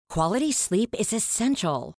Quality sleep is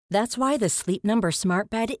essential. That's why the Sleep Number Smart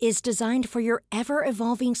Bed is designed for your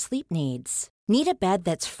ever-evolving sleep needs. Need a bed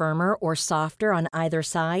that's firmer or softer on either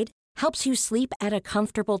side? Helps you sleep at a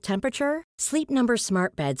comfortable temperature? Sleep Number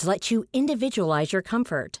Smart Beds let you individualize your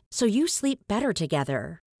comfort, so you sleep better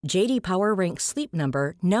together. JD Power ranks Sleep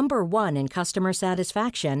Number #1 in customer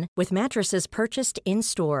satisfaction with mattresses purchased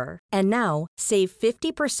in-store. And now, save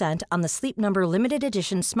 50% on the Sleep Number Limited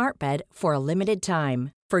Edition Smart Bed for a limited time.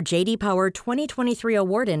 For JD Power 2023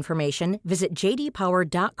 award information, visit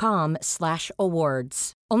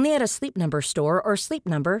jdpower.com/awards. Only at a Sleep Number store or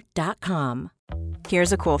sleepnumber.com.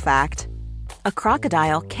 Here's a cool fact. A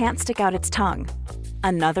crocodile can't stick out its tongue.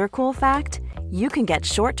 Another cool fact, you can get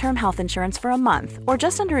short-term health insurance for a month or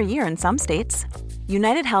just under a year in some states.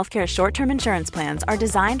 United Healthcare short-term insurance plans are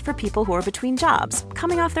designed for people who are between jobs,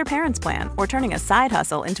 coming off their parents' plan, or turning a side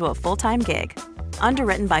hustle into a full-time gig.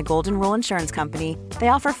 Underwritten by Golden Rule Insurance Company, they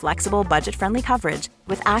offer flexible, budget-friendly coverage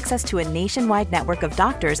with access to a nationwide network of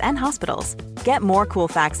doctors and hospitals. Get more cool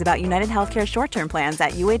facts about United Healthcare short-term plans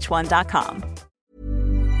at uh1.com.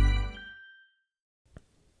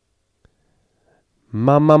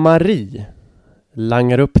 Mamma Marie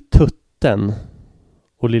langar upp tutten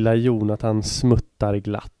och lilla Jonathan smuttar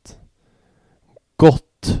glatt.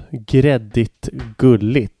 Gott, gräddigt,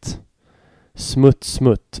 gulligt. Smutt,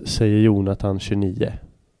 smutt, säger Jonathan 29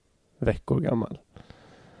 veckor gammal.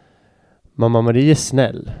 Mamma Marie är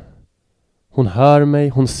snäll. Hon hör mig,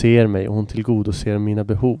 hon ser mig och hon tillgodoser mina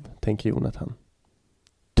behov, tänker Jonathan.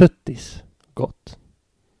 Tuttis, gott.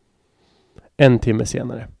 En timme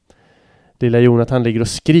senare. Lilla Jonathan ligger och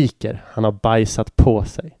skriker. Han har bajsat på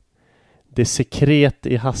sig. Det är sekret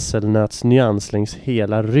i hasselnötsnyans längs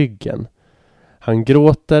hela ryggen. Han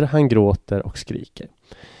gråter och skriker.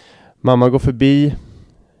 Mamma går förbi.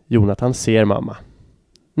 Jonathan ser mamma.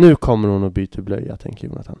 Nu kommer hon och byter blöja, tänker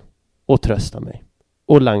Jonathan. Och tröstar mig.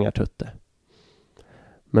 Och langar tutte.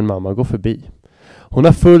 Men mamma går förbi. Hon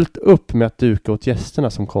har fullt upp med att duka åt gästerna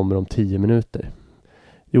som kommer om 10 minuter.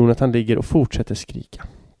 Jonathan ligger och fortsätter skrika.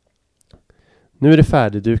 Nu är det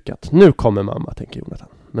färdigdukat. Nu kommer mamma, tänker Jonathan.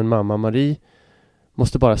 Men mamma Marie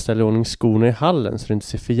måste bara ställa i ordning skorna i hallen så det inte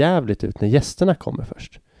ser för jävligt ut när gästerna kommer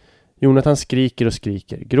först. Jonathan skriker och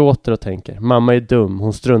skriker, gråter och tänker. Mamma är dum,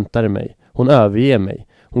 hon struntar i mig. Hon överger mig.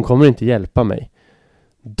 Hon kommer inte hjälpa mig.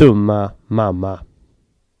 Dumma mamma.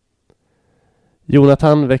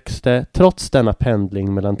 Jonathan växte trots denna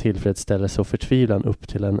pendling mellan tillfredsställelse och förtvivlan upp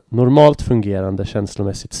till en normalt fungerande,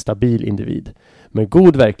 känslomässigt stabil individ med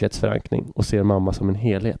god verklighetsförankring och ser mamma som en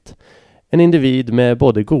helhet. En individ med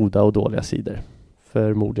både goda och dåliga sidor.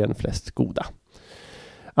 Förmodligen flest goda.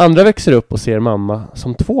 Andra växer upp och ser mamma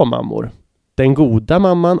som 2 mammor. Den goda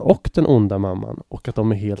mamman och den onda mamman, och att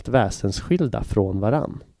de är helt väsensskilda från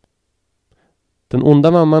varann. Den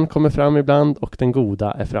onda mamman kommer fram ibland och den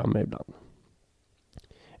goda är framme ibland.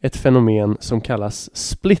 Ett fenomen som kallas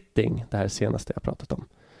splitting, det här senaste jag pratat om.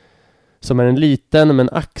 Som är en liten men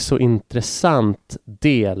ack så intressant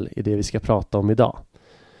del i det vi ska prata om idag.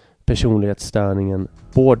 Personlighetsstörningen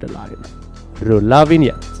borderline. Rulla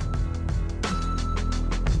vignett.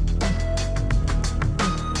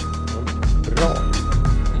 Bra.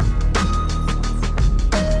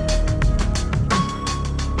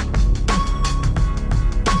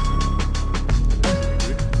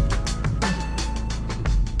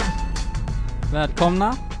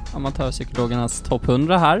 Välkomna, amatörpsykologernas topp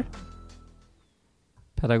 100 här.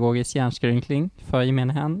 Pedagogisk hjärnskrynkling för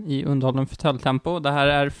gemene hen i underhållande förtälltempo. Det här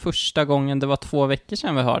är första gången, det var 2 veckor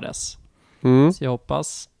sedan vi hördes. Så jag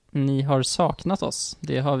hoppas ni har saknat oss.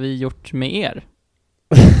 Det har vi gjort med er.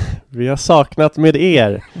 Vi har saknat med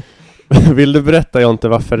er. Vill du berätta, Jonte,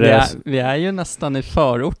 varför vi är ju nästan i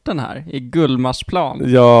förorten här, i Gullmarsplan.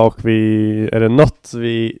 Ja, och är det något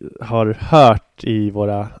vi har hört i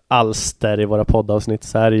våra alster, i våra poddavsnitt,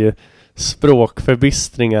 så är det ju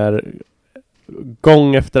språkförbistringar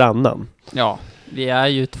gång efter annan. Ja, vi är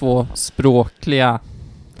ju 2 språkliga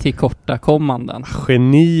tillkortakommanden.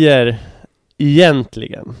 Genier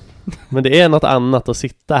egentligen. Men det är något annat att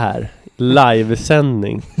sitta här.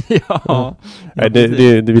 Livesändning. Ja. Nej,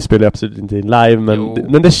 det vi spelar absolut inte in live,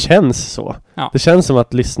 men det känns så. Ja. Det känns som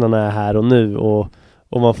att lyssnarna är här och nu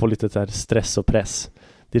och man får lite så här stress och press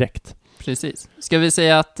direkt. Precis. Ska vi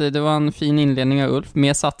säga att det var en fin inledning av Ulf,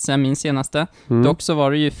 mer sats än min senaste. Dock så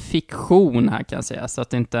var det ju fiktion här, kan jag säga, så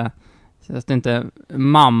att inte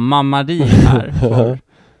mamma Marie här får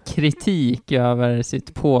kritik över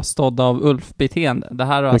sitt påstådda av Ulf-beteende. Det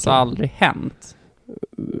här har alltså aldrig hänt.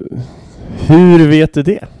 Hur vet du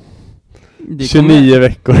det? 29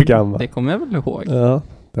 veckor gammal. Det kommer jag väl ihåg. Ja,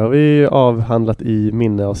 det har vi ju avhandlat i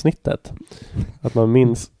minneavsnittet. Att man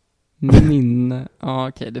minns Ja,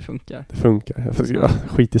 okej, det funkar. Det funkar. Jag får skriva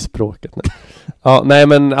skit i språket nu. Ja, nej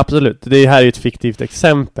men absolut. Det här är ju ett fiktivt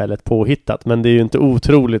exempel, ett påhittat. Men det är ju inte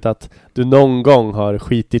otroligt att du någon gång har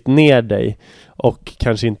skitit ner dig och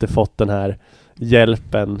kanske inte fått den här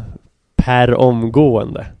hjälpen per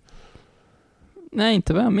omgående. Nej,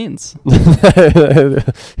 inte vad jag minns.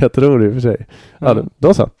 Jag tror det i och för sig. Ja,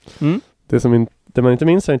 då så. Mm. Det man inte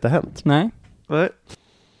minns har inte hänt. Nej.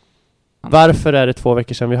 Varför är det 2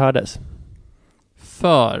 veckor sedan vi hördes?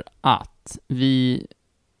 För att vi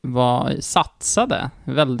satsade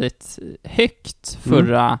väldigt högt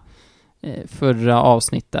förra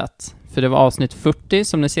avsnittet. För det var avsnitt 40,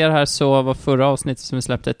 som ni ser här så var förra avsnittet som vi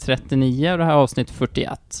släppte 39 och det här avsnitt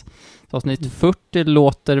 41. Så avsnitt 40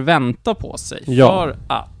 låter vänta på sig för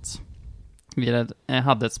att vi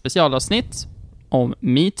hade ett specialavsnitt om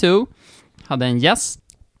Me Too, hade en gäst.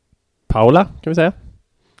 Paula, kan vi säga.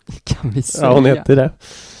 Kan vi säga. Ja, hon heter det.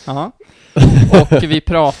 Ja. Och vi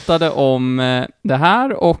pratade om det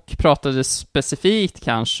här och pratade specifikt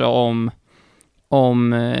kanske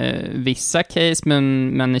om vissa case,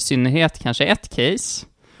 men i synnerhet kanske ett case.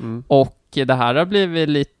 Och det här har blivit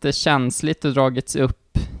lite känsligt och dragits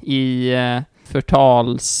upp i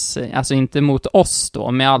förtals, alltså inte mot oss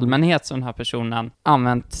då, med allmänhet, så den här personen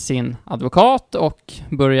använt sin advokat och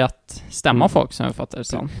börjat stämma folk, som jag fattar det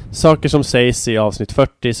som. Saker som sägs i avsnitt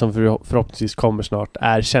 40 som förhoppningsvis kommer snart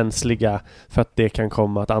är känsliga för att det kan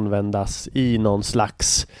komma att användas i någon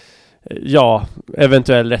slags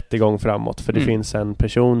eventuell rättegång framåt, för det finns en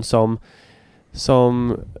person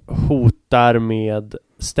som hotar med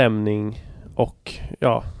stämning och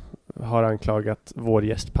har anklagat vår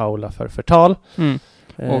gäst Paula för förtal.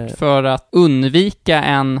 Och för att undvika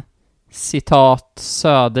en citat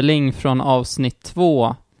Söderling från avsnitt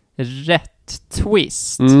 2 rätt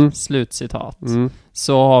twist, slutcitat,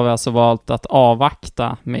 så har vi alltså valt att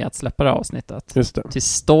avvakta med att släppa det avsnittet. Just det. Till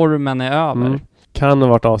stormen är över. Kan ha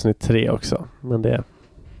varit avsnitt 3 också, men det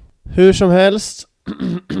hur som helst.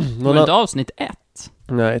 Det var inte avsnitt 1?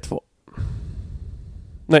 Nej, 2.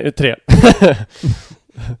 Nej, 3.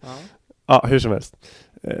 Ja, hur som helst.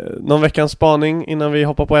 Någon veckans spaning innan vi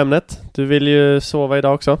hoppar på ämnet. Du vill ju sova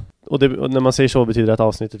idag också. Och när man säger så betyder det att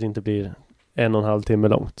avsnittet inte blir 1,5 timme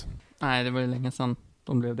långt. Nej, det var ju länge sedan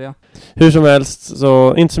de blev det. Hur som helst,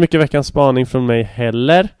 så inte så mycket veckans spaning från mig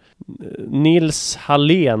heller. Nils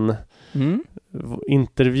Hallén,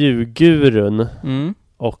 intervjugurun.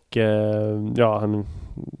 Och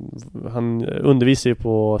han undervisar ju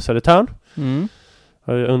på Södertörn.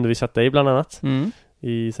 Har undervisat dig bland annat.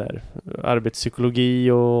 I så här,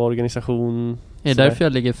 arbetspsykologi och organisation. Är det därför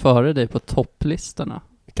jag ligger före dig på topplistorna?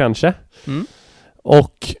 Kanske.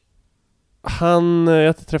 Och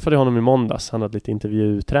jag träffade honom i måndags. Han hade lite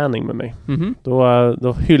intervjuträning med mig.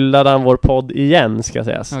 Då hyllade han vår podd igen, ska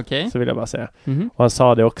sägas. Okay. Så vill jag bara säga. Och han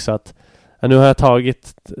sa det också att nu har jag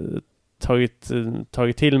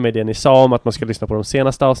tagit till mig det ni sa om att man ska lyssna på de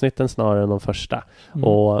senaste avsnitten snarare än de första.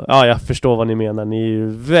 Och jag förstår vad ni menar. Ni är ju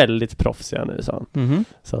väldigt proffsiga nu, sa han.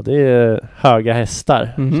 Så det är höga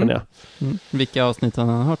hästar, känner jag. Vilka avsnitt har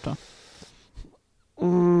han hört då?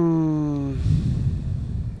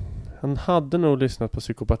 Han hade nog lyssnat på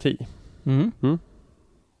psykopati.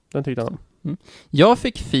 Den tyckte han om. Jag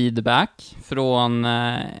fick feedback från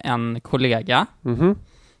en kollega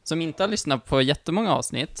som inte har lyssnat på jättemånga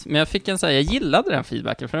avsnitt, men jag gillade den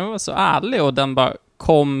feedbacken för den var så ärlig och den bara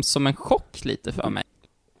kom som en chock lite för mig.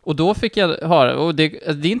 Och då fick jag höra, och det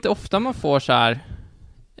är inte ofta man får så här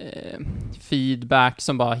feedback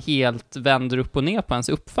som bara helt vänder upp och ner på ens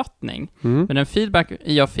uppfattning. Men den feedback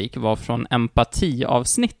jag fick var från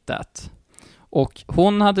empatiavsnittet. Och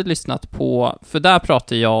hon hade lyssnat på, för där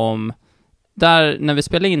pratade jag om, där när vi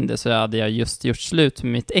spelade in det så hade jag just gjort slut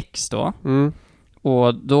med mitt ex då.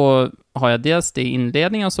 Och då har jag dels det i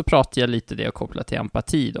inledningen och så pratar jag lite det och kopplat till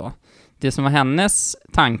empati då. Det som var hennes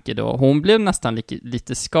tanke då, hon blev nästan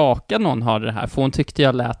lite skakad när hon hörde det här, för hon tyckte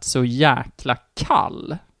jag lät så jäkla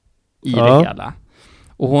kall i det hela.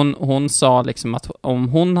 Och hon sa liksom att om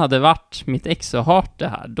hon hade varit mitt ex och hört det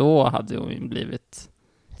här, då hade hon blivit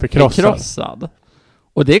förkrossad.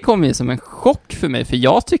 Och det kom ju som en chock för mig, för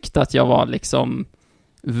jag tyckte att jag var liksom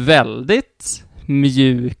väldigt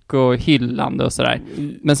mjuk och hyllande och sådär.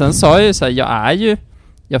 Men sen sa jag ju så här,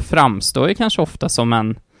 jag framstår ju kanske ofta som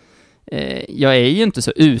en jag är ju inte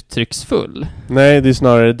så uttrycksfull. Nej, det är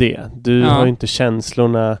snarare det. Du har ju inte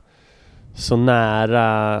känslorna så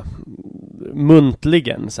nära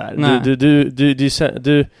muntligen så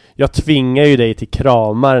här. Jag tvingar ju dig till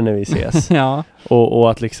kramar när vi ses.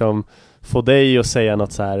 Och att liksom få dig att säga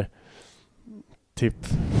något så här typ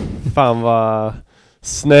fan vad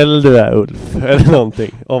snäll du är Ulf, eller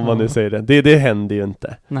någonting, om man nu säger det. Det händer ju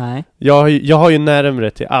inte. Nej. Jag har ju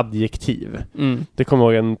närmare till adjektiv. Mm. Det kommer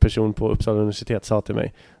ihåg en person på Uppsala universitet sa till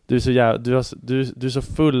mig. Du är så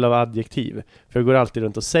full av adjektiv. För jag går alltid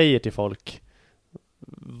runt och säger till folk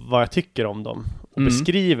vad jag tycker om dem. Och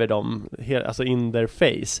beskriver dem alltså in their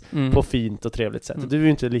face på fint och trevligt sätt. Du är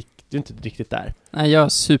inte riktigt där. Nej, jag är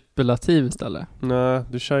superlativ istället. Nej,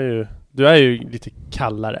 du är ju lite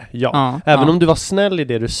kallare. Även om du var snäll i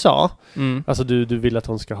det du sa. Alltså du vill att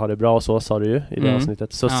hon ska ha det bra och så sa du ju i det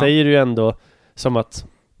avsnittet. Så säger du ju ändå som att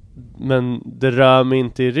men det rör mig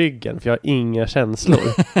inte i ryggen för jag har inga känslor.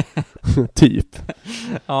 Typ.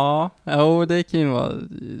 Ja, det kan ju vara.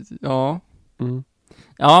 Ja.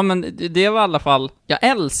 Ja, men det var i alla fall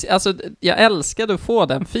jag älskade att få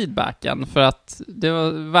den feedbacken för att det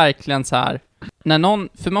var verkligen så här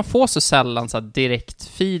för man får så sällan så här direkt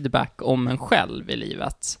feedback om en själv i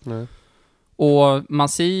livet. Nej. Och man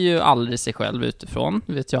ser ju aldrig sig själv utifrån,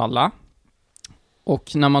 vet ju alla.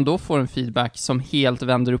 Och när man då får en feedback som helt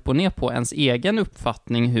vänder upp och ner på ens egen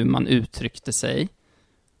uppfattning hur man uttryckte sig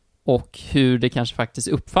och hur det kanske faktiskt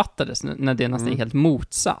uppfattades när det nästan är helt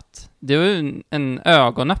motsatt. Det var ju en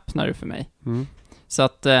ögonöppnare för mig. Så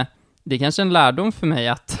att det är kanske en lärdom för mig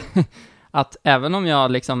att även om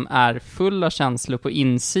jag liksom är full av känslor på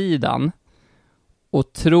insidan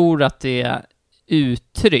och tror att det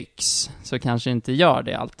uttrycks så kanske inte gör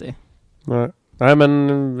det alltid. Nej,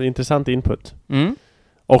 men intressant input.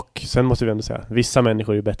 Och sen måste vi ändå säga, vissa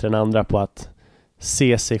människor är bättre än andra på att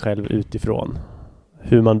se sig själv utifrån.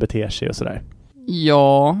 Hur man beter sig och sådär.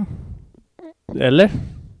 Ja. Eller?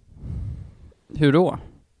 Hur då?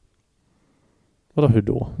 Vadå hur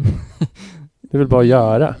då? Det är väl bara att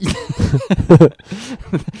göra.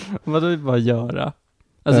 Vadå är det bara att göra?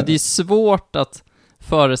 Alltså det är svårt att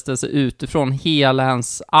föreställa sig utifrån hela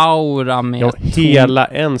ens aura med hela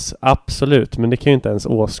ens, absolut. Men det kan ju inte ens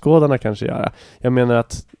åskådarna kanske göra. Jag menar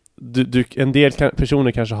att en del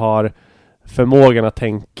personer kanske har förmågan att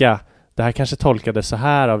tänka det här kanske tolkades så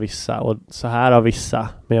här av vissa och så här av vissa,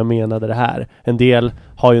 men jag menade det här. En del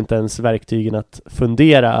har ju inte ens verktygen att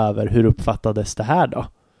fundera över hur uppfattades det här då.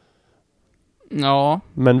 Ja.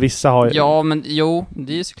 Men vissa har ju... Ja, men jo,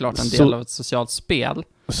 det är ju såklart en del av ett socialt spel.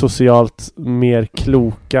 Socialt mer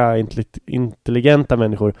kloka, intelligenta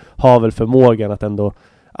människor har väl förmågan att ändå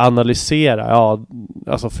analysera,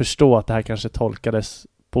 alltså förstå att det här kanske tolkades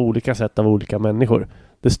på olika sätt av olika människor.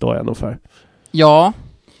 Det står jag nog för. Ja,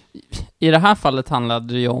 i det här fallet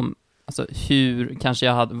handlade det ju om alltså,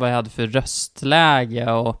 vad jag hade för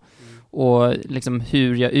röstläge och liksom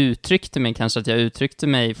hur jag uttryckte mig. Kanske att jag uttryckte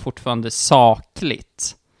mig fortfarande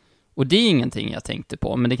sakligt. Och det är ingenting jag tänkte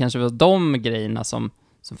på, men det kanske var de grejerna som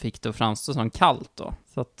fick det att framstå som kallt då.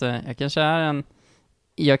 Så att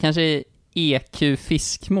jag kanske är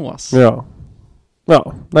EQ-fiskmås.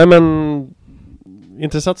 Ja, nej men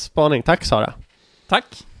intressant spaning. Tack Sara. Tack.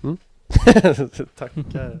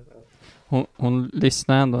 Tackar. Hon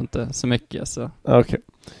lyssnar ändå inte så mycket så. Okej.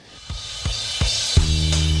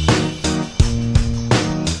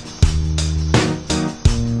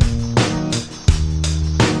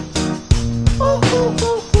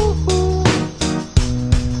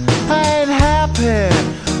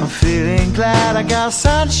 I'm feeling glad I got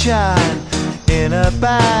sunshine in a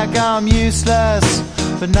bag. I'm useless,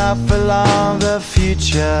 but not for long. The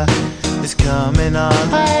future is coming on.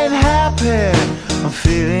 I ain't happy. I'm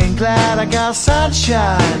feeling glad I got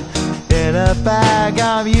sunshine in a bag.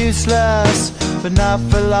 I'm useless, but not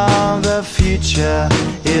for long. The future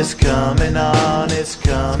is coming on. It's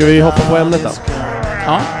coming. Ska vi hoppa på ämnet då?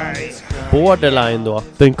 Ja. Borderline då.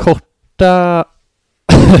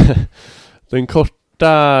 Den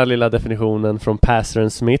korta lilla definitionen från Passer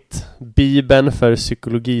and Smith, Bibeln för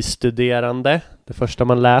psykologistuderande, det första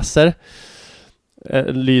man läser,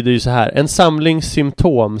 lyder ju så här: en samling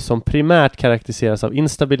symptom som primärt karaktäriseras av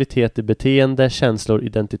instabilitet i beteende, känslor,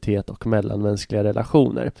 identitet och mellanmänskliga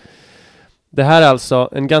relationer. Det här är alltså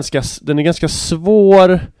den är ganska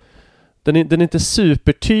svår, den är inte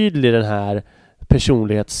supertydlig, den här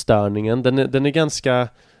personlighetsstörningen.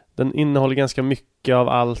 Den innehåller ganska mycket av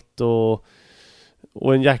allt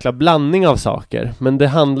och en jäkla blandning av saker. Men det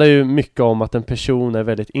handlar ju mycket om att en person är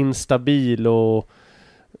väldigt instabil och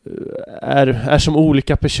är som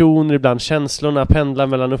olika personer. Ibland känslorna pendlar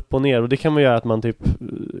mellan upp och ner. Och det kan man göra att man typ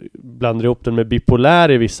blandar ihop den med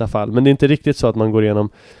bipolär i vissa fall. Men det är inte riktigt så att man går igenom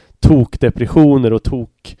tokdepressioner och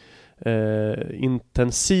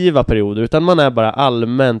intensiva perioder, utan man är bara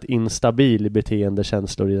allmänt instabil i beteende,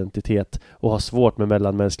 känslor och identitet och har svårt med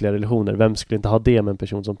mellanmänskliga relationer. Vem skulle inte ha det med en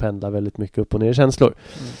person som pendlar väldigt mycket upp och ner i känslor?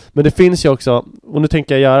 Men det finns ju också, och nu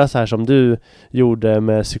tänker jag göra så här som du gjorde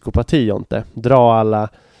med psykopati, Jonte. Dra alla,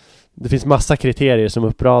 det finns massa kriterier som är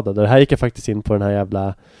uppradade. Det här gick jag faktiskt in på den här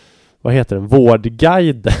jävla, vad heter den?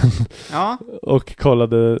 Vårdguiden. Ja. Och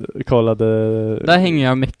kollade där hänger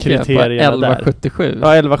jag mycket på 1177.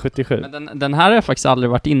 Ja, 1177. Men den här har jag faktiskt aldrig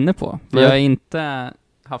varit inne på. Jag har inte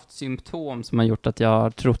haft symptom som har gjort att jag har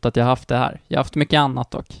trott att jag haft det här. Jag har haft mycket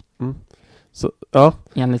annat dock. Så, ja.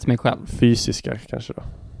 Enligt mig själv. Fysiska kanske då.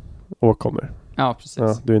 Åkommer. Ja, precis.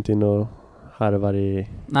 Ja, du är inte inne och harvar i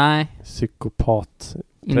psykopat.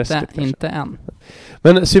 Inte än.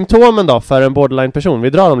 Men symptomen då för en borderline-person, vi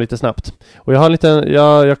drar dem lite snabbt. Och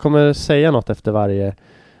jag kommer säga något efter varje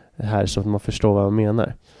här så att man förstår vad man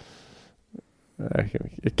menar.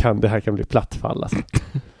 Det här kan bli plattfall alltså.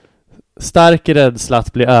 Stark rädsla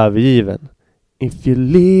att bli övergiven. If you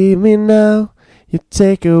leave me now, you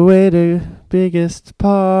take away the biggest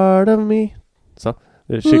part of me. Så.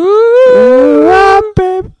 Please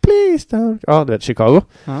don't. Ja, det är Chicago.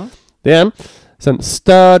 Det är en. Sen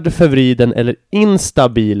störd, förvriden eller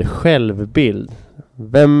instabil självbild.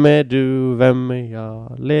 Vem är du, vem är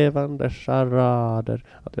jag? Levande charader.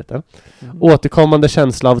 Ja, du vet det. Återkommande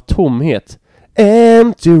känsla av tomhet.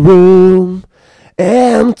 Empty room,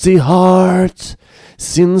 empty heart,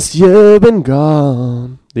 since you've been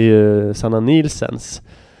gone. Det är ju Sanna Nielsens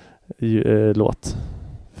låt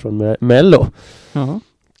från Mello.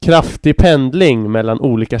 Kraftig pendling mellan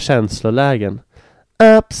olika känslolägen.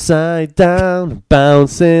 Upside down,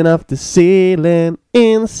 bouncing off the ceiling,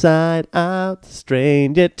 inside out,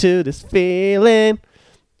 stranger to this feeling.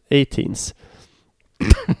 18s.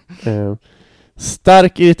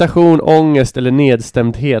 Stark irritation, ångest eller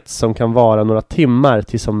nedstämdhet som kan vara några timmar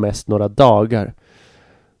till som mest några dagar.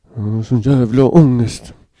 Så jävla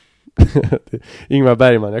ångest. Ingmar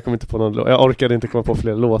Bergman, jag kom inte på någon jag orkade inte komma på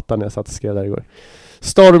fler låtar när jag satt och skrev där igår.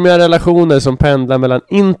 Stormiga relationer som pendlar mellan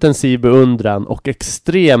intensiv beundran och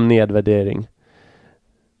extrem nedvärdering.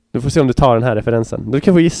 Du får se om du tar den här referensen. Du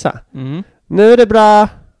kan få gissa. Nu är det bra,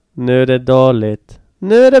 nu är det dåligt.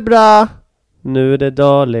 Nu är det bra, nu är det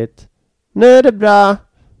dåligt. Nu är det bra,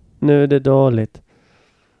 nu är det dåligt.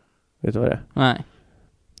 Vet du vad det är? Nej.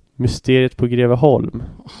 Mysteriet på Greveholm.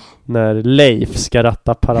 När Leif ska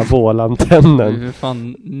ratta parabolantennen. Det är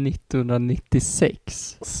fan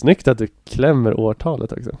 1996. Snyggt att du klämmer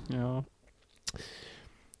årtalet också. Ja.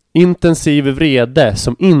 Intensiv vrede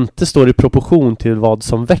som inte står i proportion till vad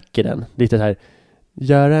som väcker den. Lite här.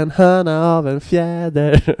 Gör en höna av en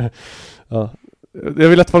fjäder. Ja. Jag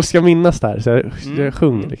vill att folk ska minnas det här. Så jag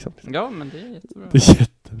sjunger liksom. Ja, men det är jättebra. Det är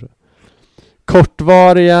jättebra.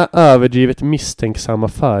 Kortvariga, överdrivet misstänksamma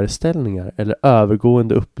föreställningar eller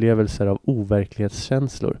övergående upplevelser av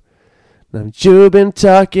overklighetskänslor. You've been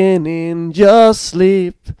talking in your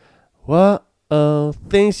sleep. Whoa,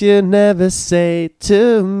 things you never say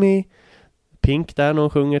to me. Pink där någon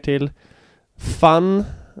sjunger till Fun,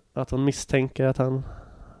 att hon misstänker att han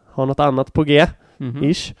har något annat på G.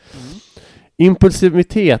 Ish.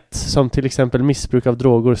 Impulsivitet som till exempel missbruk av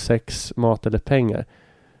droger, sex, mat eller pengar.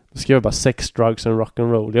 Då skriver jag bara sex, drugs and rock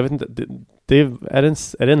and roll. Jag vet inte,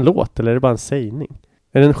 är det en låt eller är det bara en sägning?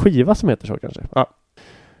 Är det en skiva som heter så kanske? Ja.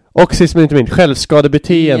 Och sist men inte minst,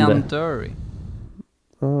 självskadebeteende. Ian Dury.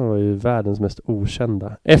 Det var ju världens mest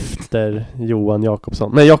okända. Efter Johan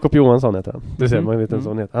Jakobsson. Nej, Jakob Johansson heter han. Det ser man vet inte så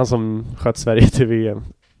han heter. Han som sköt Sverige till VM.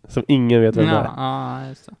 Som ingen vet vem det är. Ja,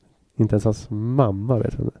 just det. Inte ens hans mamma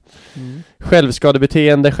vet vem det är.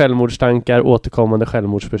 Självskadebeteende, självmordstankar, återkommande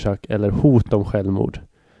självmordsförsök eller hot om självmord.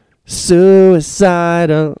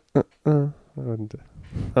 Suicidal. Jag vet inte.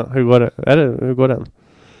 Ja, hur går det? Hur går den?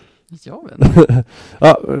 Jag vet inte.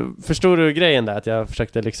 Ja, förstår du grejen där? Att jag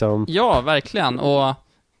försökte liksom... Ja, verkligen. Och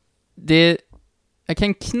jag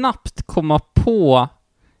kan knappt komma på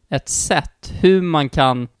ett sätt hur man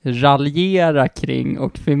kan raljera kring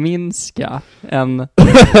och förminska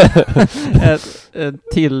ett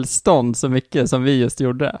tillstånd så mycket som vi just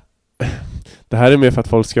gjorde. Det här är mer för att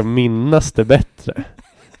folk ska minnas det bättre.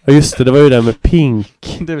 Ja just det var ju det med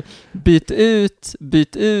Pink. Byt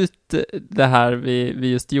ut det här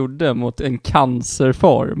vi just gjorde mot en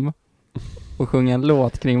cancerform och sjunga en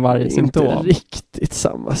låt kring varje symptom. Inte riktigt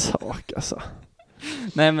samma sak alltså.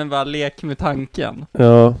 Nej men bara lek med tanken.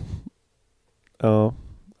 Ja.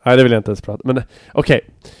 Nej det vill jag inte ens prata. Men okej.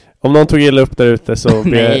 Om någon tog illa upp där ute så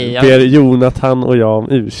ber Jonathan och jag om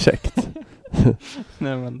ursäkt.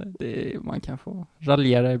 Nej, men man kan få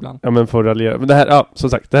raljera ibland. Ja, men få raljera. Men det här, ja, som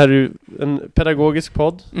sagt, det här är ju en pedagogisk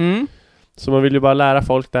podd. Så man vill ju bara lära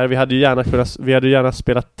folk där. Vi hade ju gärna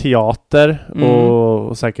spelat teater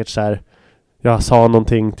och säkert så här, jag sa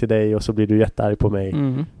någonting till dig och så blir du jättearg på mig.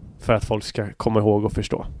 För att folk ska komma ihåg och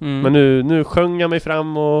förstå. Men nu sjöng jag mig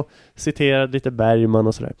fram och citerade lite Bergman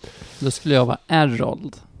och sådär. Då skulle jag vara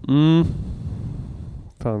Errold.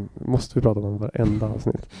 Fan, måste vi prata om varenda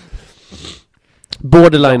avsnitt.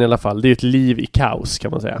 Borderline i alla fall, det är ju ett liv i kaos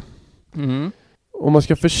kan man säga. Om man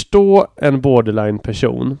ska förstå en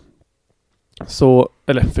borderline-person så,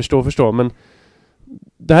 eller förstå, men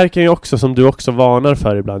det här kan ju också, som du också varnar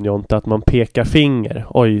för ibland, Jonte, att man pekar finger.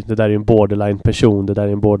 Oj, det där är en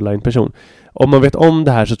borderline-person. Om man vet om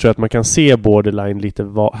det här så tror jag att man kan se borderline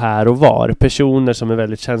lite här och var. Personer som är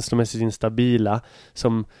väldigt känslomässigt instabila,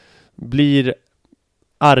 som blir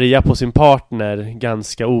arga på sin partner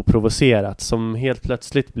ganska oprovocerat, som helt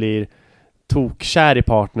plötsligt blir tokkär i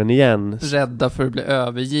partnern igen. Rädda för att bli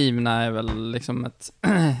övergivna är väl liksom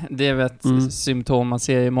det är väl ett symptom man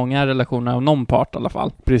ser i många relationer av någon part i alla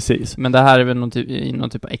fall. Precis. Men det här är väl någon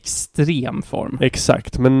typ av extrem form.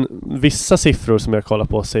 Exakt, men vissa siffror som jag kollar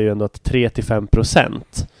på säger ju ändå att 3-5%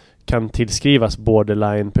 kan tillskrivas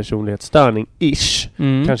borderline personlighetsstörning-ish.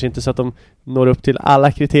 Kanske inte så att de når upp till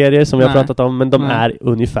alla kriterier som vi har pratat om, men de är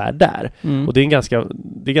ungefär där. Och det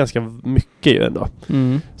är ganska mycket ju ändå.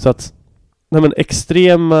 Så att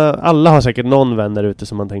extrema, alla har säkert någon vän där ute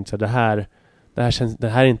som man tänkt sig det här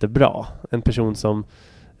är inte bra. En person som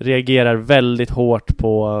reagerar väldigt hårt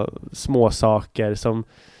på små saker, som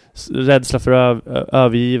rädsla för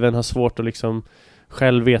övergiven, har svårt att liksom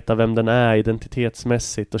själv veta vem den är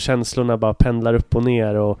identitetsmässigt, och känslorna bara pendlar upp och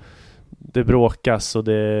ner och det bråkas och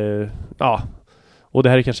och det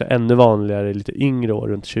här är kanske ännu vanligare i lite yngre år,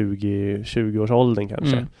 runt 20-årsåldern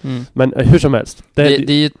kanske. Men hur som helst. Det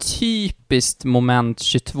är ju typiskt moment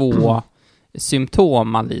 22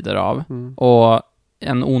 symptom man lider av. Och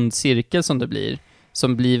en ond cirkel som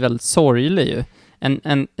blir väldigt sorglig ju.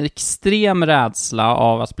 En extrem rädsla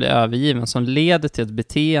av att bli övergiven som leder till ett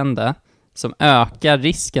beteende som ökar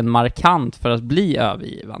risken markant för att bli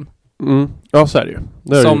övergiven. Ja, så är det ju.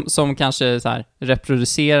 Som kanske så här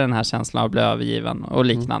reproducerar den här känslan av att bli övergiven och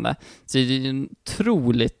liknande. Så det är en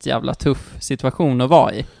otroligt jävla tuff situation att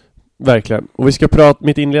vara i. Verkligen. Och vi ska prata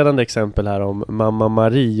mitt inledande exempel här om mamma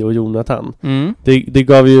Marie och Jonathan.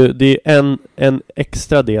 Det är en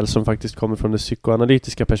extra del som faktiskt kommer från det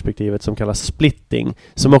psykoanalytiska perspektivet som kallas splitting,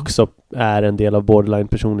 som också är en del av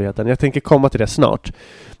borderline-personligheten. Jag tänker komma till det snart.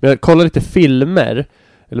 Men jag kollar lite filmer,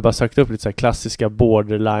 eller bara sökt upp lite så här klassiska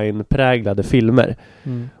borderline-präglade filmer.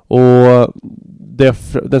 Och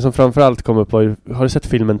den som framförallt kom upp var, har du sett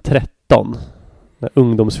filmen 13? Den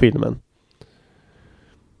ungdomsfilmen.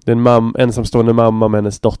 Det är en ensamstående mamma med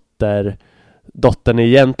hennes dotter. Dottern är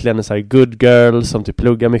egentligen en så här good girl som typ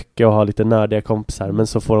pluggar mycket och har lite nördiga kompisar, men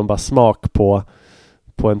så får de bara smak på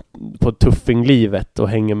tuffinglivet och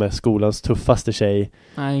hänger med skolans tuffaste tjej.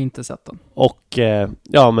 Nej, inte sett den. Och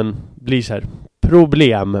blir så här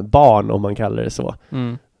problembarn, om man kallar det så.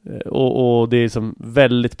 Och det är som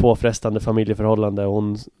väldigt påfrestande familjeförhållande.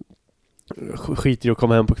 Hon skiter i att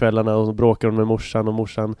komma hem på kvällarna och så bråkar hon med morsan, och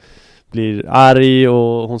morsan blir arg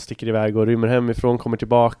och hon sticker iväg och rymmer hemifrån, kommer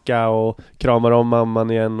tillbaka och kramar om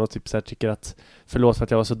mamman igen och typ så här tycker att förlåt för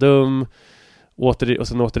att jag var så dum. Och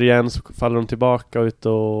sen återigen så faller de tillbaka ut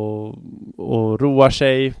och roar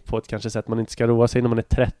sig på ett kanske sätt man inte ska roa sig när man är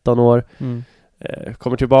 13 år.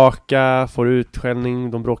 Kommer tillbaka, får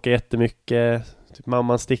utskällning, de bråkar jättemycket. Typ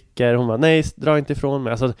mamman sticker, hon bara nej, dra inte ifrån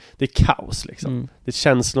mig. Alltså det är kaos liksom. Det är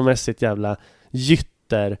känslomässigt jävla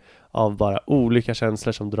gytter av bara olika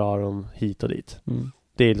känslor som drar dem hit och dit.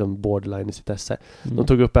 Det är liksom borderline i sitt esse. De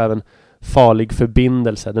tog upp även Farlig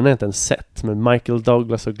förbindelse. Den har jag inte ens sett, med Michael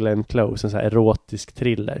Douglas och Glenn Close, en sån här erotisk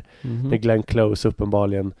thriller. När Glenn Close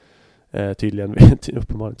uppenbarligen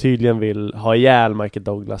tydligen vill ha ihjäl Michael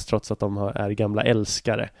Douglas trots att de är gamla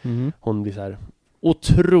älskare. Hon blir så här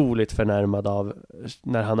otroligt förnärmad av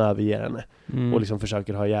när han överger henne och liksom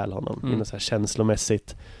försöker ha ihjäl honom i något så här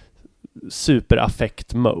känslomässigt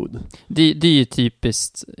superaffekt mode. Det är ju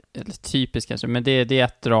typiskt kanske, men det är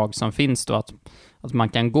ett drag som finns då, att man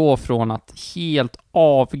kan gå från att helt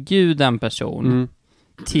avguda en person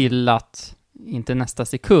till att, inte nästa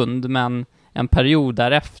sekund, men en period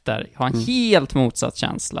därefter ha en helt motsatt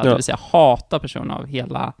känsla, det vill säga hata personen av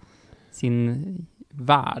hela sin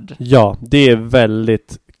värld. Ja, det är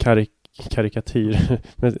väldigt karikatyr.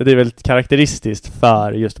 Men det är väldigt karaktäristiskt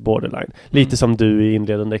för just borderline. Lite som du i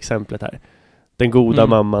inledande exemplet här. Den goda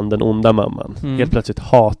mamman, den onda mamman. Helt plötsligt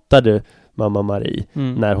hatar du mamma Marie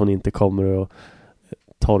när hon inte kommer och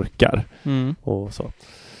torkar och så.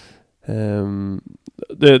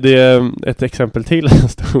 Det är ett exempel till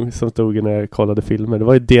som stod när jag kollade filmer. Det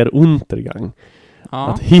var ju Der Untergang. Ja.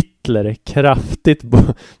 Att Hitler är kraftigt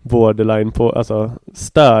borderline på, alltså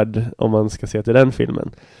störd, om man ska se till den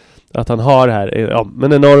filmen. Att han har det här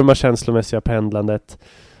men enorma känslomässiga pendlandet.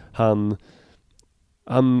 Han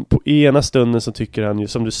på ena stunden så tycker han ju,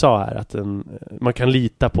 som du sa här, att man kan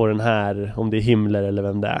lita på den här, om det är Himmler eller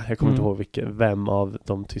vem det är. Jag kommer inte ihåg vem av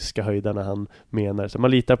de tyska höjdarna han menar. Så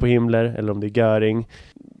man litar på Himmler, eller om det är Göring.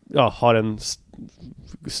 Ja, har en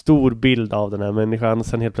stor bild av den här människan.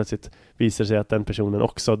 Sen helt plötsligt visar sig att den personen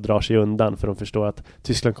också drar sig undan, för de förstår att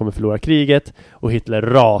Tyskland kommer förlora kriget, och Hitler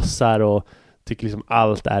rasar och tycker liksom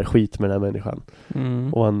allt är skit med den här människan.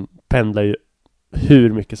 Och han pendlar ju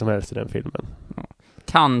hur mycket som helst i den filmen.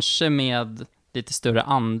 Kanske med lite större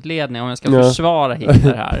anledning, om jag ska försvara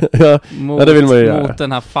Hitler här. Det vill man ju göra. Mot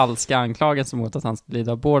den här falska anklagelsen mot att han skulle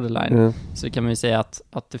lida borderline. Så kan man ju säga att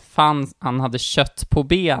det han hade kött på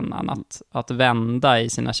benen att vända i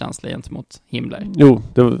sina känslor gentemot Himmler. Jo,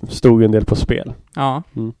 det stod en del på spel. Ja,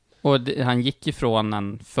 och han gick ifrån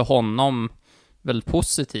en för honom väldigt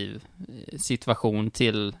positiv situation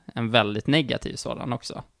till en väldigt negativ sådan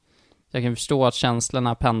också. Jag kan förstå att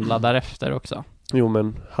känslorna pendlar därefter också. Jo,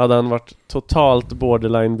 men hade han varit totalt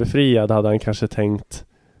borderline befriad hade han kanske tänkt,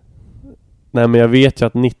 nej men jag vet ju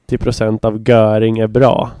att 90% av Göring är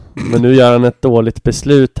bra, men nu gör han ett dåligt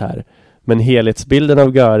beslut här. Men helhetsbilden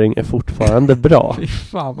av Göring är fortfarande bra. Fy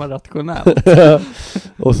fan vad rationellt.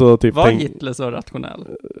 Och så typ var Hitler så rationell?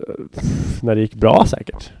 När det gick bra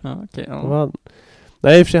säkert.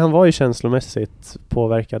 Nej, i och för sig, han var ju känslomässigt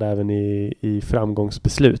påverkad även i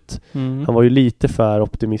framgångsbeslut. Han var ju lite för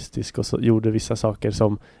optimistisk och så gjorde vissa saker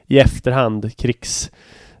som i efterhand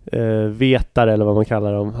krigsvetare eller vad man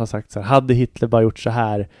kallar dem har sagt så här: hade Hitler bara gjort så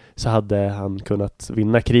här så hade han kunnat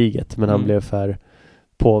vinna kriget, men han blev för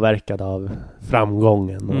påverkad av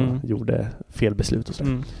framgången och gjorde fel beslut och så.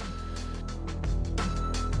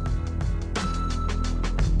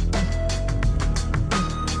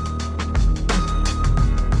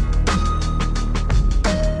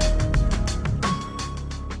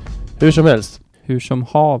 Hur som helst. Hur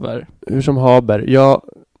som haver. Jag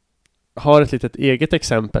har ett litet eget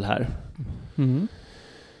exempel här.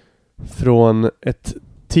 Från ett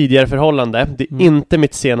tidigare förhållande. Det är inte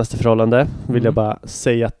mitt senaste förhållande, vill jag bara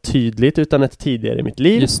säga tydligt, utan ett tidigare i mitt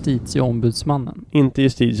liv. Justitieombudsmannen. Inte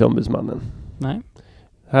justitieombudsmannen. Nej.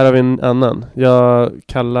 Här har vi en annan.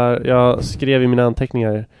 Jag skrev i mina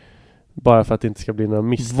anteckningar, bara för att det inte ska bli några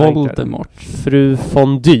misstankar. Voldemort. Fru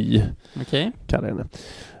Fondue. Okej. Kallar jag henne.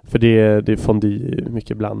 För det fondue är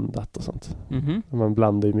mycket blandat och sånt. Man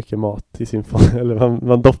blandar ju mycket mat i sin fondue. Eller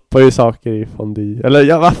man doppar ju saker i fondue.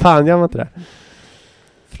 Eller vad fan gör man inte det?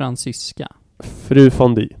 Fransyska. Fru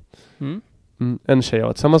Fondue. En tjej jag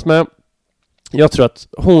var tillsammans med. Jag tror att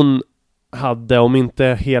hon hade, om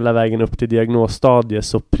inte hela vägen upp till diagnosstadiet,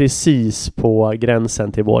 så precis på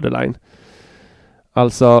gränsen till borderline.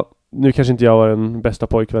 Alltså, nu kanske inte jag var den bästa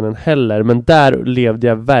pojkvännen heller, men där levde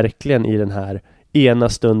jag verkligen i den här ena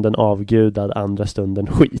stunden avgudad, andra stunden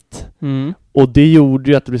skit. Och det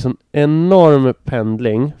gjorde ju att det blev sån enorm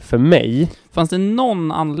pendling för mig. Fanns det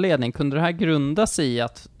någon anledning? Kunde det här grunda sig i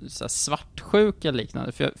att så här, svartsjuka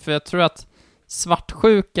liknande? För jag tror att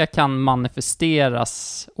svartsjuka kan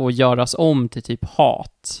manifesteras och göras om till typ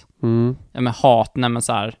hat. Ja, men hat, men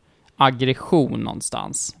så här aggression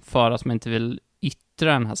någonstans, för att man inte vill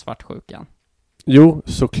yttra den här svartsjukan. Jo,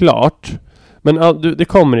 såklart. Men det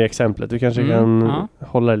kommer i exemplet. Du kanske kan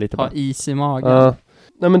hålla det lite på. Ha is i magen.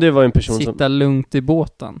 Nej, men det var en person Sitta lugnt i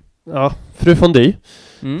båten. Ja, fru Fondue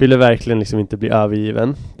ville verkligen liksom inte bli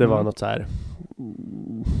övergiven. Det var något så här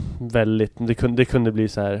väldigt, det kunde bli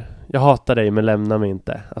så här: jag hatar dig men lämna mig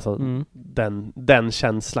inte. Alltså den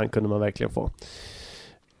känslan kunde man verkligen få.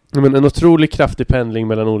 Men en otroligt kraftig pendling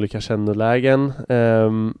mellan olika känslolägen.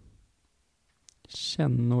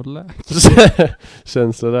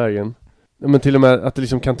 Känslolägen. Men till och med att det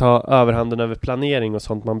liksom kan ta överhanden över planering och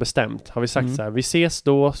sånt man bestämt. Har vi sagt så här: vi ses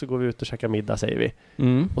då, så går vi ut och käkar middag, säger vi.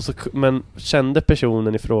 Och så, men kände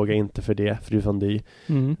personen i fråga inte för det, fru Fondue,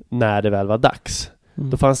 när det väl var dags.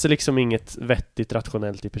 Då fanns det liksom inget vettigt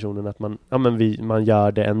rationellt i personen att man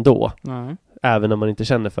gör det ändå. Även om man inte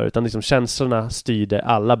känner för, utan liksom känslorna styrde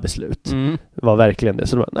alla beslut. Det var verkligen det.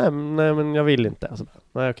 Så då bara, nej men jag vill inte. Alltså,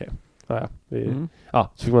 nej, okej. Så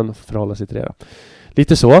fick man förhålla sig till det då.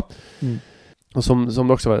 Lite så. Och som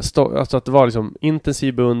det också var, alltså att det var liksom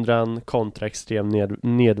intensiv beundran kontra extrem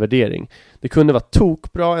nedvärdering. Det kunde vara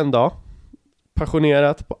tokbra en dag,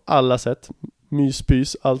 passionerat på alla sätt,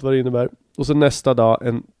 myspys, allt vad det innebär. Och så nästa dag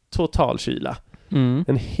en total kyla.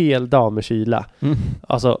 En hel dag med kyla.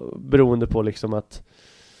 Alltså beroende på liksom att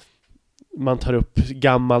man tar upp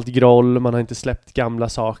gammalt groll, man har inte släppt gamla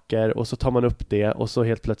saker och så tar man upp det och så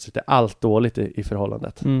helt plötsligt är allt dåligt i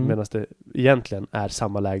förhållandet. Medan det egentligen är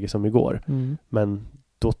samma läge som igår. Men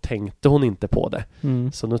då tänkte hon inte på det.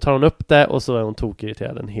 Så nu tar hon upp det och så är hon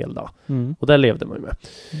tokirriterad en hel dag. Och där levde man ju med.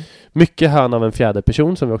 Mycket hön av en fjärde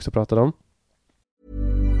person som vi också pratade om.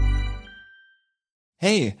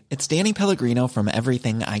 Hey, it's Danny Pellegrino from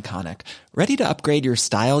Everything Iconic. Ready to upgrade your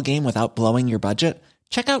style game without blowing your budget?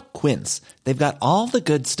 Check out Quince. They've got all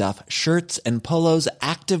the good stuff, shirts and polos,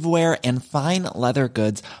 activewear and fine leather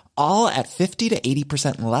goods, all at 50 to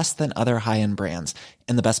 80% less than other high-end brands.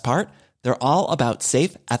 And the best part? They're all about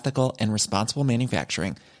safe, ethical, and responsible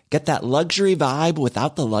manufacturing. Get that luxury vibe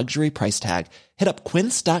without the luxury price tag. Hit up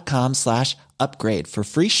quince.com/upgrade for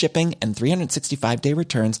free shipping and 365-day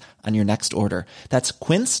returns on your next order. That's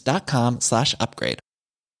quince.com/upgrade.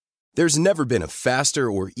 There's never been a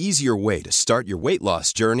faster or easier way to start your weight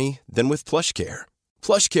loss journey than with PlushCare.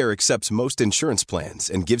 PlushCare accepts most insurance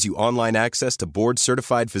plans and gives you online access to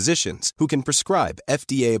board-certified physicians who can prescribe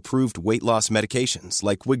FDA-approved weight loss medications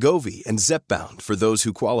like Wegovy and Zepbound for those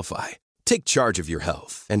who qualify. Take charge of your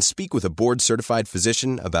health and speak with a board-certified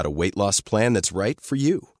physician about a weight loss plan that's right for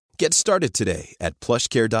you. Get started today at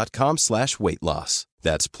plushcare.com/weightloss.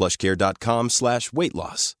 That's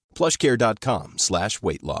plushcare.com/weightloss.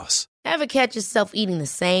 plushcare.com/weightloss. Ever catch yourself eating the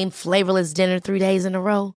same flavorless dinner 3 days in a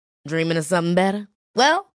row? Dreaming of something better?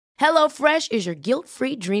 Well, HelloFresh is your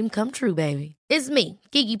guilt-free dream come true, baby. It's me,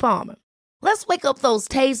 Keke Palmer. Let's wake up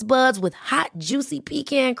those taste buds with hot, juicy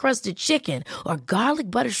pecan-crusted chicken or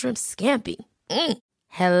garlic butter shrimp scampi.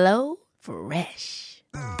 Hello Fresh.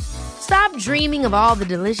 Stop dreaming of all the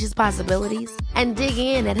delicious possibilities and dig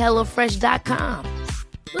in at HelloFresh.com.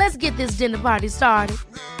 Let's get this dinner party started.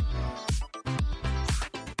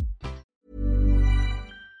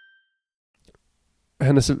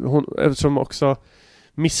 Eftersom också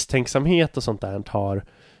misstänksamhet och sånt där har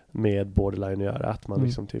med borderline att göra, att man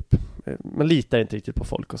liksom typ man litar inte riktigt på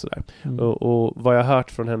folk och sådär. Och vad jag har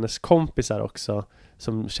hört från hennes kompisar också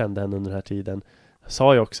som kände henne under den här tiden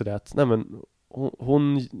sa ju också det att nej men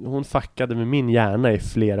hon fuckade med min hjärna i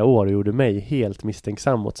flera år och gjorde mig helt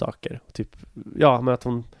misstänksam mot saker. Och typ, ja, men att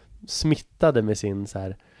hon smittade med sin så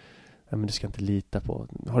här, men du ska inte lita på,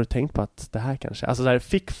 har du tänkt på att det här kanske, alltså där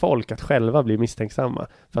fick folk att själva bli misstänksamma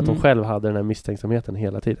för att hon själv hade den här misstänksamheten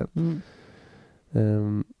hela tiden.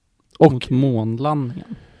 Och mot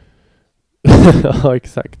månlandningen. ja,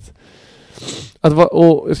 exakt. Att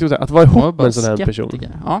vara ihop med en sån här person.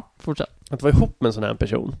 Ja, fortsätt. Att vara ihop med en sån här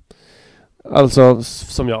person. Alltså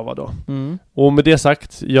som jag var då. Och med det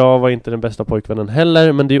sagt, jag var inte den bästa pojkvännen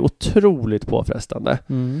heller, men det är otroligt påfrestande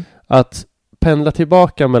att pendla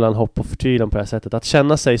tillbaka mellan hopp och förtvivlan på det här sättet. Att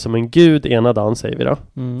känna sig som en gud ena dagen, säger vi då.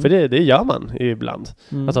 För det gör man ibland.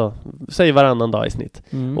 Alltså, säg varannan dag i snitt.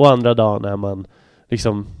 Och andra dagen är man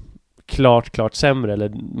liksom klart sämre. Eller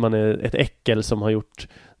man är ett äckel som har gjort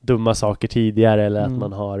dumma saker tidigare. Eller att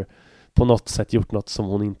man har på något sätt gjort något som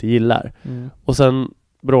hon inte gillar. Och sen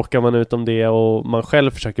bråkar man ut om det och man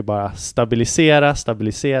själv försöker bara stabilisera,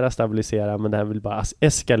 men det här vill bara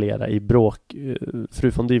eskalera i bråk.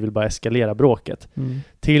 Fru Fondy vill bara eskalera bråket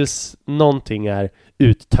tills någonting är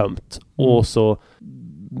uttömt och så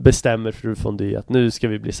bestämmer Fru Fondy att nu ska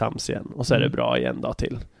vi bli sams igen och så är det bra en dag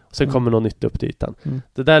till. Och sen kommer något nytt upp till ytan.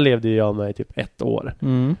 Det där levde jag med i typ 1 år.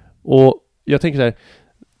 Och jag tänker så här,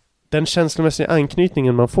 den känslomässiga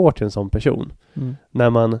anknytningen man får till en sån person när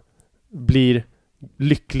man blir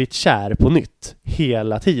lyckligt kär på nytt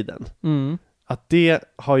hela tiden. Att det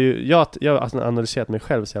har ju jag har analyserat mig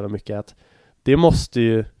själv så jävla mycket att det måste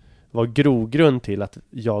ju vara grogrund till att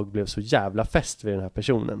jag blev så jävla fäst vid den här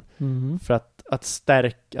personen. För att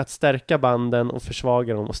stärka banden och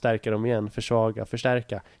försvaga dem och stärka dem igen,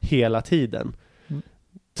 förstärka hela tiden.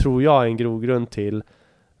 Tror jag är en grogrund till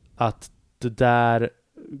att det där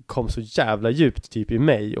kom så jävla djupt typ i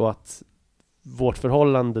mig och att vårt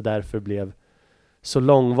förhållande därför blev så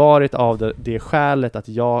långvarigt av det skälet att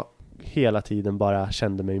jag hela tiden bara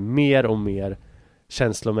kände mig mer och mer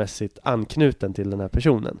känslomässigt anknuten till den här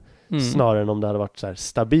personen. Snarare än om det hade varit så här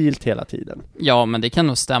stabilt hela tiden. Ja, men det kan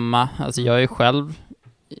nog stämma. Alltså jag har ju själv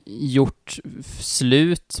gjort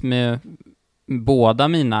slut med båda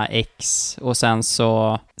mina ex och sen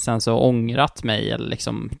så ångrat mig eller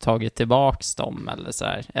liksom tagit tillbaks dem eller så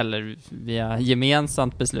här, eller vi har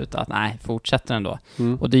gemensamt beslutat att nej, fortsätter ändå.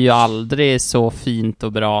 Och det är ju aldrig så fint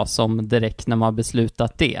och bra som direkt när man har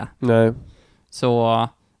beslutat det. Nej. Så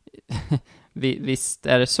visst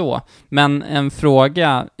är det så. Men en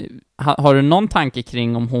fråga, har du någon tanke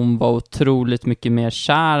kring om hon var otroligt mycket mer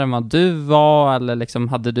kär än vad du var, eller liksom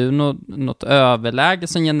hade du något överläge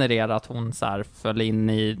som genererade att hon så här föll in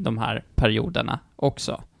i de här perioderna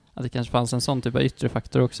också? Att det kanske fanns en sån typ av yttre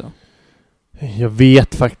faktor också? Jag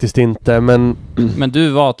vet faktiskt inte, men... Men du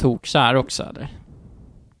var tokkär också, eller?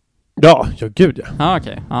 Ja, gud ja. Ja,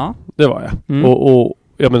 okej. Ja. Det var jag. Och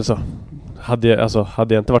ja, men så... Hade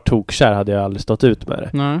jag inte varit tokkär hade jag aldrig stått ut med det.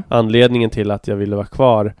 Nej. Anledningen till att jag ville vara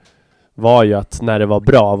kvar var ju att när det var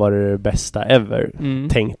bra var det bästa ever,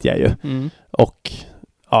 tänkte jag ju. Och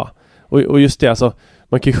ja, och just det, alltså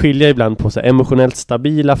man kan ju skilja ibland på så här, emotionellt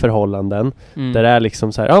stabila förhållanden där det är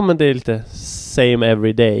liksom så här, ja men det är lite same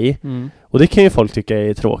every day. Och det kan ju folk tycka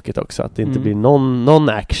är tråkigt också, att det inte blir någon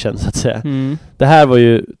action så att säga. Det här var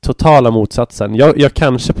ju totala motsatsen. Jag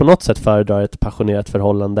kanske på något sätt föredrar ett passionerat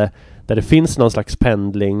förhållande där det finns någon slags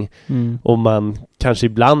pendling och man kanske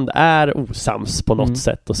ibland är osams på något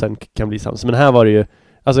sätt och sen kan bli sams. Men här var det ju,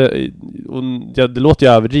 alltså, det låter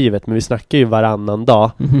ju överdrivet, men vi snackar ju varannan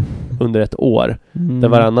dag under ett år där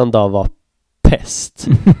varannan dag var pest.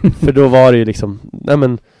 För då var det ju liksom, nej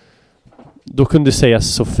men då kunde du säga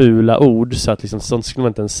så fula ord så att liksom, sånt skulle man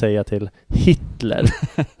inte ens säga till Hitler.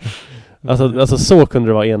 Alltså så kunde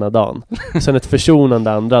det vara ena dagen. Sen ett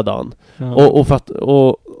försonande andra dagen.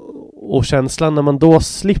 Och känslan när man då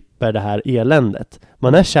slipper det här eländet.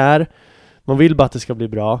 Man är kär, man vill bara att det ska bli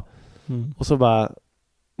bra. Och så bara,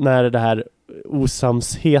 när det här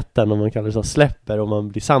osamsheten, om man kallar det så, släpper och man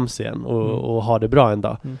blir sams igen och har det bra en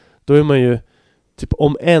dag. Då är man ju typ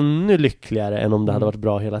om ännu lyckligare än om det hade varit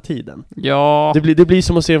bra hela tiden. Ja. Det blir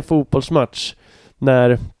som att se en fotbollsmatch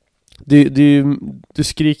när du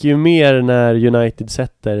skriker ju mer när United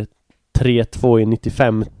sätter 3-2 i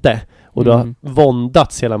 95:e och du har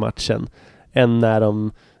våndats hela matchen än när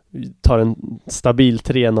de tar en stabil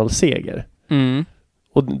 3-0-seger.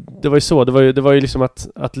 Och det var ju så, det var ju liksom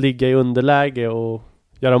att ligga i underläge och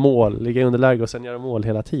göra mål, ligga i underläge och sen göra mål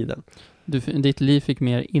hela tiden. Ditt liv fick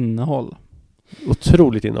mer innehåll.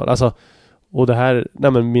 Otroligt innehåll. Alltså, och det här,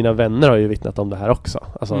 nej men mina vänner har ju vittnat om det här också.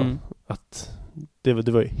 Alltså att det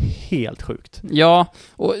var ju helt sjukt. Ja,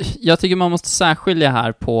 och jag tycker man måste särskilja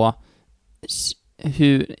här på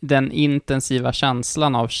hur den intensiva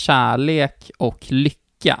känslan av kärlek och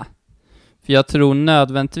lycka. För jag tror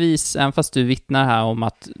nödvändigtvis, även fast du vittnar här om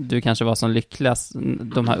att du kanske var som lyckligast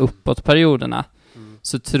de här uppåtperioderna,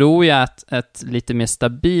 så tror jag att ett lite mer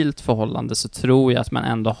stabilt förhållande, så tror jag att man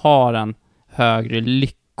ändå har en högre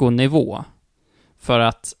lyckonivå. För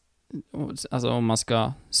att, alltså om man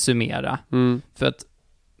ska summera. För att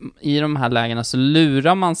i de här lägena så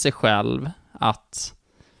lurar man sig själv att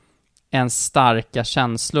en starka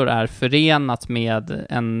känslor är förenat med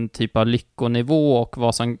en typ av lyckonivå och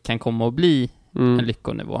vad som kan komma att bli en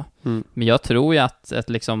lyckonivå. Men jag tror ju att ett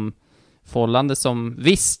liksom förhållande som,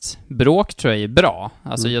 visst, bråk tror jag är bra.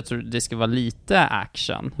 Alltså jag tror det ska vara lite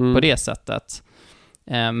action på det sättet.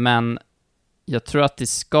 Men jag tror att det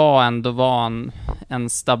ska ändå vara en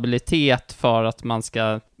stabilitet för att man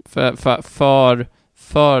ska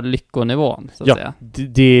för lyckonivån så att säga.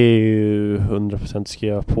 Det är ju 100%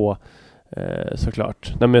 skriva på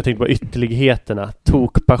såklart. Nej, men jag tänkte på ytterligheterna.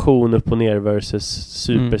 Passion upp och ner versus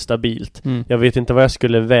superstabilt. Jag vet inte vad jag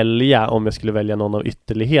skulle välja om jag skulle välja någon av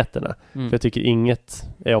ytterligheterna. För jag tycker inget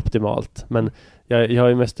är optimalt. Men jag har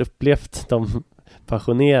ju mest upplevt de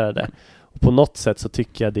passionerade. Och på något sätt så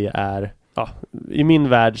tycker jag det är, ja, i min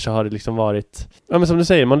värld så har det liksom varit, ja men som du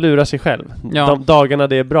säger, man lurar sig själv. De dagarna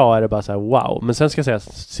det är bra är det bara så här wow. Men sen ska jag säga,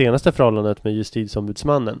 senaste förhållandet med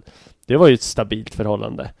justitieombudsmannen, det var ju ett stabilt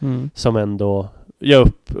förhållande som ändå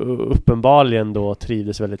jag uppenbarligen då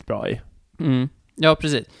trivdes väldigt bra i. Ja,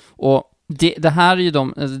 precis. Och det här är ju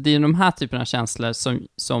det är de här typerna av känslor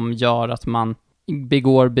som gör att man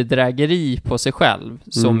begår bedrägeri på sig själv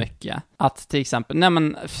så mycket. Att till exempel, nej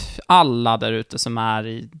men alla där ute som är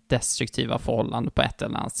i destruktiva förhållanden på ett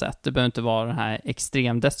eller annat sätt, det behöver inte vara den här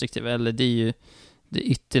extrem destruktiva, eller det är ju det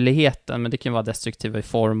ytterligheten, men det kan vara destruktiva i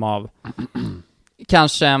form av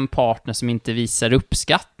kanske en partner som inte visar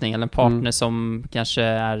uppskattning, eller en partner som kanske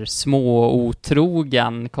är små och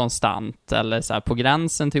otrogen konstant, eller så här på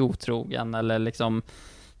gränsen till otrogen, eller liksom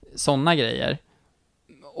sådana grejer.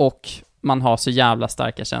 Och man har så jävla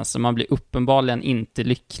starka känslor, man blir uppenbarligen inte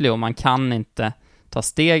lycklig och man kan inte ta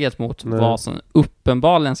steget mot vad som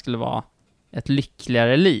uppenbarligen skulle vara ett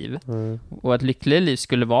lyckligare liv. Och ett lyckligare liv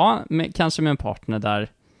skulle vara kanske med en partner där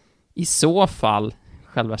i så fall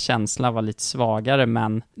själva känslan var lite svagare,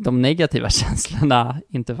 men de negativa känslorna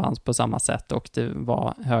inte fanns på samma sätt och det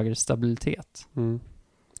var högre stabilitet.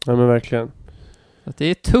 Ja men verkligen. Så det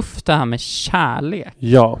är tufft det här med kärlek.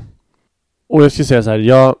 Ja. Och jag skulle säga så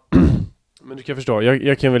här, men du kan förstå,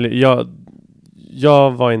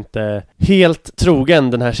 jag var inte helt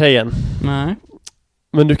trogen den här tjejen. Nej.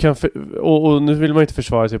 Men du kan och nu vill man inte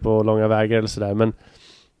försvara sig på långa vägar eller sådär, men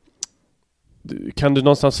kan du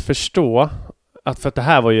någonstans förstå att, för att det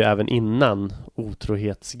här var ju även innan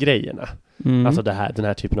otrohetsgrejerna. Alltså den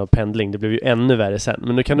här typen av pendling, det blev ju ännu värre sen.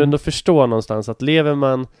 Men nu kan du ändå förstå någonstans att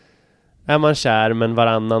är man kär men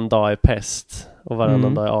varannan dag är pest och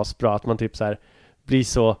varannan dag är asbra, att man typ så här blir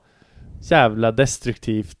så jävla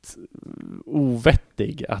destruktivt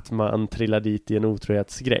ovettig att man trillar dit i en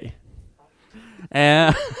otrohetsgrej.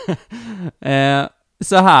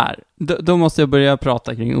 Så här, då måste jag börja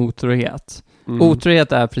prata kring otrohet.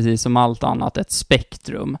 Otrohet är precis som allt annat ett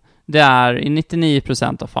spektrum. Det är i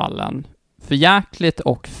 99% av fallen förjäkligt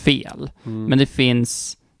och fel. Men det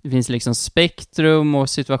finns liksom spektrum och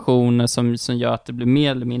situationer som gör att det blir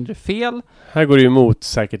mer eller mindre fel. Här går det ju emot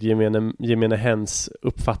säkert gemene hens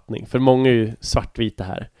uppfattning. För många är ju svartvita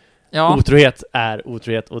här. Ja. Otrohet är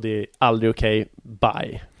otrohet och det är aldrig okej.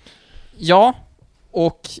 Bye. Ja,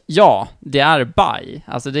 och ja, det är bye.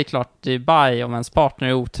 Alltså det är klart det är bye om ens partner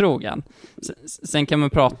är otrogen. Sen kan man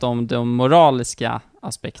prata om de moraliska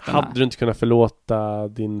aspekterna. Hade du inte kunnat förlåta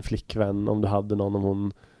din flickvän om du hade någon, om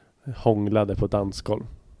hon hånglade på dansgolv?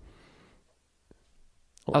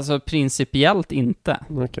 Alltså principiellt inte.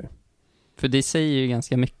 Okay. För det säger ju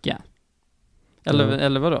ganska mycket.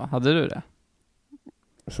 Eller vadå? Hade du det?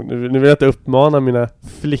 Så nu vill jag inte uppmana mina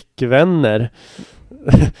flickvänner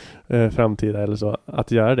framtida eller så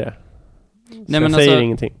att göra det. Så nej, men jag säger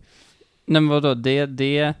ingenting. Nej, men vadå?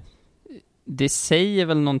 Det säger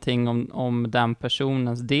väl någonting om den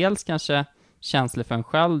personens, dels kanske känsla för en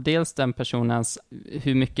själv, dels den personens,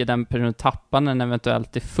 hur mycket den personen tappar när den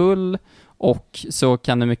eventuellt är full, och så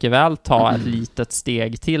kan du mycket väl ta ett litet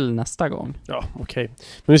steg till nästa gång. Ja, okej.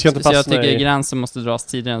 Men vi ska inte fastna. Så jag tycker gränsen måste dras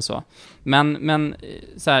tidigare än så. Men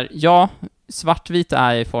så här, ja, svartvita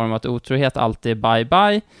är i form av att otrohet alltid är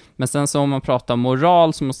bye-bye, men sen så om man pratar om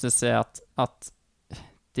moral så måste jag säga att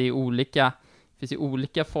det är olika, det finns ju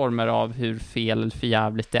olika former av hur fel eller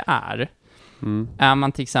förjävligt det är. Är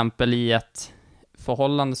man till exempel i ett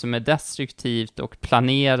förhållande som är destruktivt och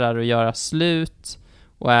planerar att göra slut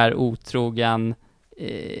och är otrogen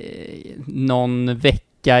någon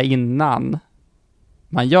vecka innan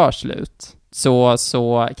man gör slut,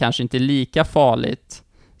 så kanske inte lika farligt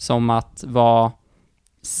som att vara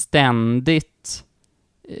ständigt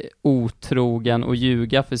otrogen och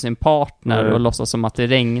ljuga för sin partner och låtsas som att det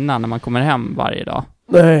regnar när man kommer hem varje dag.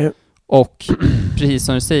 Nej. Och precis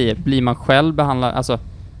som du säger, blir man själv behandlad, alltså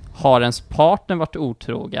har ens partner varit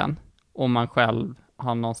otrogen och man själv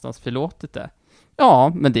har någonstans förlåtit det,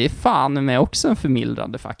 ja, men det är fan med också en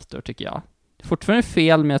förmildrande faktor, tycker jag. Det är fortfarande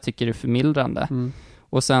fel, men jag tycker det är förmildrande.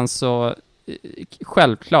 Och sen så,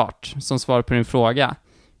 självklart, som svar på din fråga,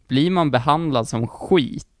 blir man behandlad som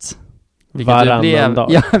skit,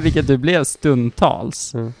 vilket du blev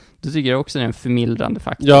stundtals, då tycker jag också det är en förmildrande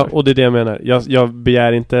faktor. Ja, och det är det jag menar. Jag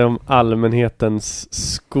begär inte om allmänhetens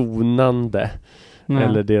skonande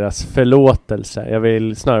eller deras förlåtelse. Jag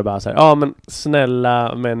vill snarare bara säga, ja men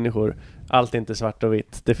snälla människor, allt är inte svart och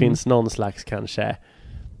vitt. Det finns någon slags kanske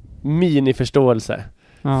miniförståelse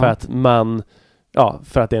för att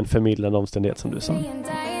för att det är en förmildrande omständighet, som du sa.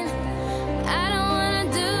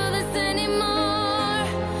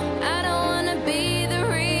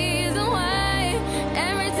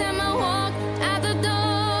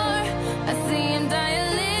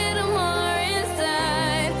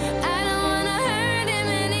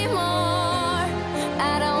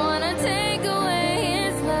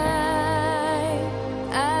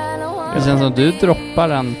 Det känns som du droppar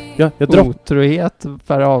en otrohet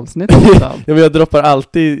per avsnitt. Ja, men jag droppar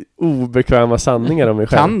alltid obekväma sanningar om mig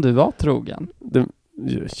själv. Kan du vara trogen?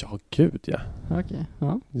 Ja, gud, ja. Okej,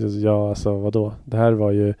 ja. Ja, alltså vadå? Det här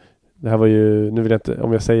var ju, nu vill jag inte,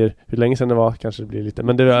 om jag säger hur länge sedan det var, kanske det blir lite,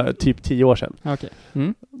 men det var typ 10 år sedan. Okej.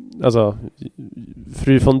 Alltså,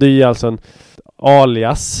 Fru Fondy är alltså en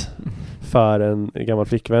alias för en gammal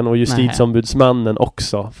flickvän, och justitieombudsmannen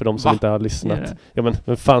också, för de som inte har lyssnat. Ja,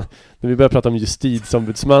 men fan, när vi börjar prata om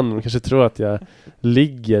justitieombudsmannen, de kanske tror att jag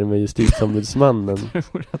ligger med justitieombudsmannen. Jag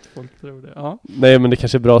tror att folk tror det, ja. Nej, men det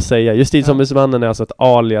kanske är bra att säga. Justitieombudsmannen är alltså ett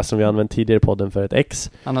alias som vi använt tidigare i podden för ett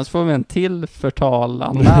ex. Annars får vi en till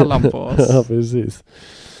förtalanmälan på oss. Ja, precis.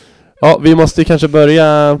 Ja, vi måste kanske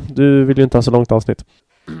börja. Du vill ju inte ha så långt avsnitt.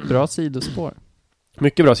 Bra sidospår.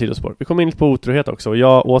 Mycket bra sidospår. Vi kommer in på otrohet också.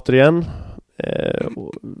 Jag återigen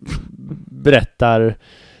berättar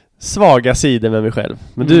svaga sidor med mig själv.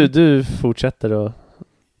 Men du fortsätter att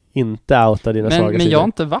inte outa dina svaga sidor. Men jag har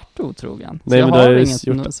inte varit otrogen. Nej, så men jag du har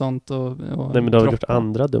har inget sånt att nej, men du har droppa. gjort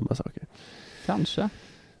andra dumma saker. Kanske.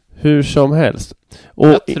 Hur som helst. Och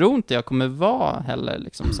Jag tror inte jag kommer vara heller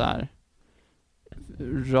liksom så här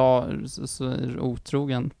så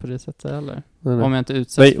otrogen på det sättet heller. nej. Om jag inte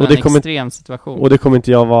utsätts Nej, och för det en kommer- extrem situation. Och det kommer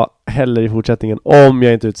inte jag vara heller i fortsättningen om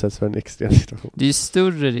jag inte utsätts för en extrem situation. Det är ju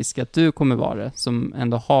större risk att du kommer vara det som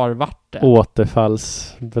ändå har varit det.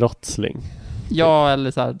 Återfallsbrottsling. Ja,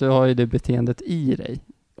 eller så här, du har ju det beteendet i dig.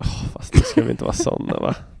 Fast nu ska vi inte vara sådana,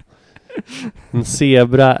 va? En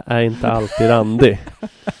zebra är inte alltid randig.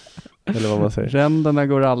 Eller vad man säger. Ränderna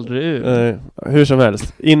går aldrig ut. Hur som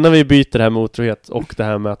helst. Innan vi byter det här med otrohet och det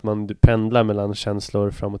här med att man pendlar mellan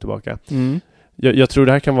känslor fram och tillbaka. Jag tror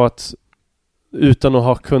det här kan vara att utan att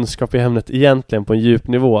ha kunskap i ämnet egentligen på en djup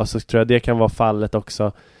nivå, så tror jag det kan vara fallet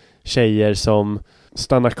också tjejer som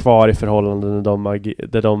stannar kvar i förhållanden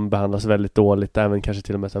där de behandlas väldigt dåligt, även kanske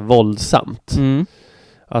till och med så här våldsamt.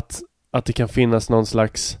 Att det kan finnas någon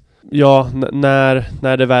slags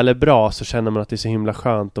när det väl är bra så känner man att det är så himla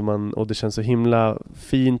skönt och det känns så himla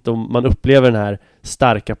fint och man upplever den här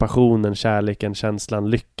starka passionen, kärleken, känslan,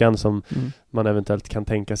 lyckan som man eventuellt kan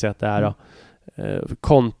tänka sig att det är då.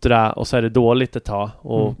 Kontra, och så är det dåligt ett tag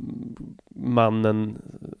och mannen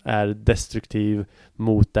är destruktiv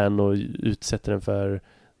mot den och utsätter den för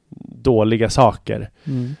dåliga saker.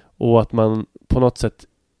 Och att man på något sätt,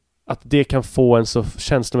 att det kan få en så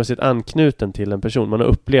känslomässigt anknuten till en person. Man har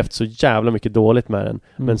upplevt så jävla mycket dåligt med den,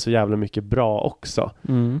 men så jävla mycket bra också.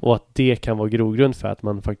 Och att det kan vara grogrund för att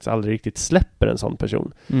man faktiskt aldrig riktigt släpper en sån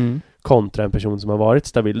person. Kontra en person som har varit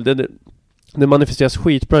stabil. Det manifesteras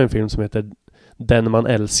skitbra i en film som heter Den man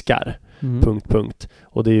älskar. ...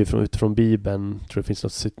 Och det är ju utifrån Bibeln, tror det finns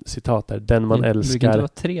något citat där. Den man älskar. Det var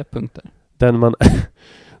 3 punkter.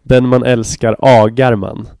 Den man älskar agar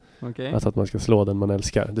man. Okay. Alltså att man ska slå den man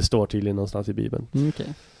älskar. Det står tydligen någonstans i Bibeln. Okay.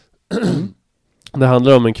 Det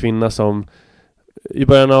handlar om en kvinna som i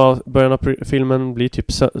början av filmen blir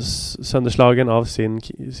typ sönderslagen av sin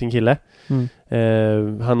kille.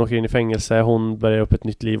 Han åker in i fängelse, hon börjar upp ett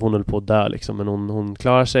nytt liv, hon håller på att dö liksom, men hon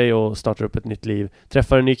klarar sig och startar upp ett nytt liv.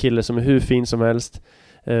 Träffar en ny kille som är hur fin som helst,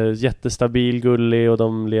 jättestabil, gullig, och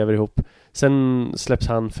de lever ihop. Sen släpps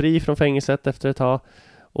han fri från fängelset efter ett tag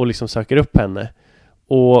och liksom söker upp henne.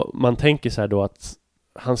 Och man tänker så här då att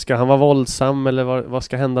han var våldsam, eller vad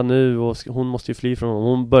ska hända nu, och hon måste ju fly från honom.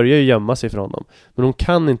 Hon börjar ju gömma sig från honom, men hon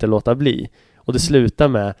kan inte låta bli, och det slutar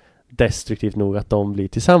med destruktivt nog att de blir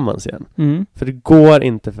tillsammans igen. För det går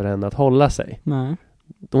inte för henne att hålla sig. Nej.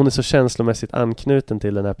 Hon är så känslomässigt anknuten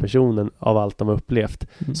till den här personen av allt de har upplevt,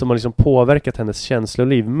 som har liksom påverkat hennes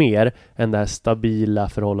känsloliv mer än det här stabila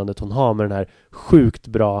förhållandet hon har med den här sjukt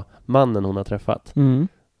bra mannen hon har träffat.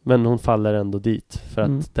 Men hon faller ändå dit för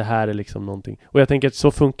att det här är liksom någonting. Och jag tänker att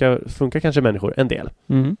så funkar kanske människor en del.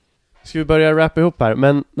 Ska vi börja rappa ihop här?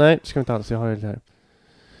 Men nej, ska vi inte alls. Jag har det här.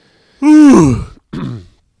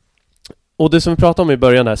 Och det som vi pratade om i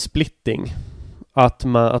början här, splitting.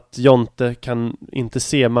 Att Jonte kan inte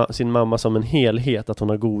se sin mamma som en helhet, att hon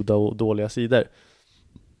har goda och dåliga sidor,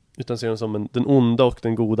 utan ser hon som den onda och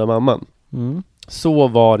den goda mamman. Så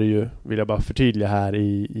var det ju, vill jag bara förtydliga här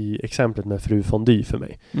i exemplet med fru Fondy för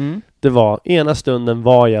mig. Det var, ena stunden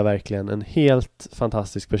var jag verkligen en helt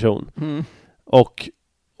fantastisk person.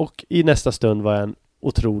 Och i nästa stund var jag en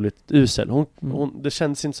otroligt usel. Det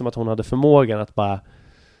kändes inte som att hon hade förmågan att bara,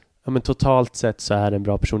 ja men totalt sett så är det en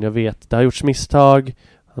bra person. Jag vet, det har gjorts misstag,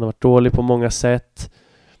 han har varit dålig på många sätt,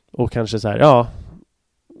 och kanske så här, ja,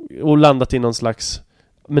 och landat i någon slags,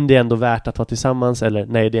 men det är ändå värt att vara tillsammans, eller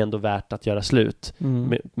nej, det är ändå värt att göra slut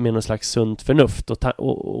med någon slags sunt förnuft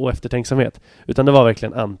och eftertänksamhet. Utan det var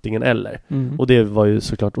verkligen antingen eller. Och det var ju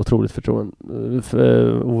såklart otroligt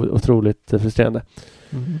frustrerande.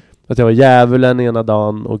 Att jag var djävulen ena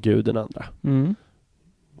dagen och Gud den andra.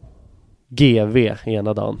 GV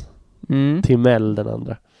ena dagen. Timell den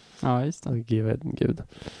andra. Ja, just det. GV Gud.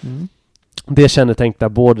 Det kännetänkta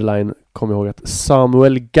borderline kommer jag ihåg att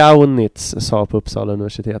Samuel Gaunitz sa på Uppsala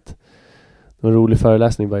universitet. Det var en rolig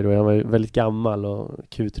föreläsning by the way. Han var väldigt gammal och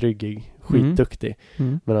kutryggig, skitduktig.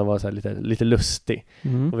 Men han var så här lite lustig.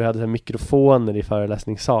 Och vi hade så här mikrofoner i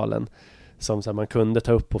föreläsningssalen som så här man kunde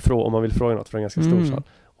ta upp om man ville fråga något, för en ganska stor sal.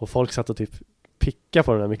 Och folk satt och typ picka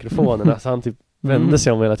på de här mikrofonerna, så han typ vände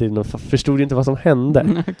sig om hela tiden och förstod inte vad som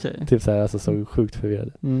hände. Okay. Typ så här, alltså så sjukt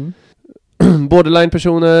förvirrade.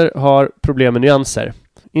 Borderline-personer har problem med nyanser.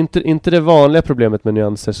 Inte det vanliga problemet med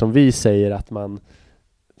nyanser som vi säger, att man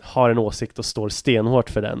har en åsikt och står stenhårt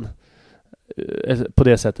för den. På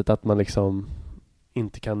det sättet att man liksom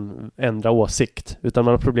inte kan ändra åsikt, utan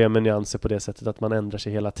man har problem med nyanser på det sättet att man ändrar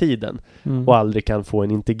sig hela tiden och aldrig kan få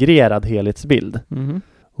en integrerad helhetsbild.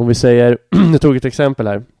 Om vi säger, jag tog ett exempel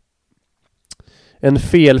här. En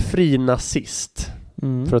felfri nazist,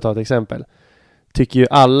 för att ta ett exempel, tycker ju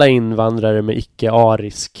alla invandrare med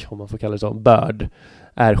icke-arisk, om man får kalla det så, börd,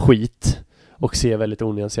 är skit och ser väldigt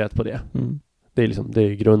onyanserat på det. Det är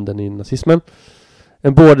ju grunden i nazismen.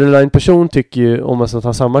 En borderline-person tycker ju, om man ska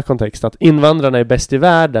ta samma kontext, att invandrarna är bäst i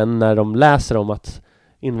världen när de läser om att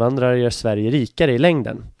invandrare gör Sverige rikare i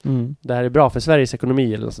längden. Det här är bra för Sveriges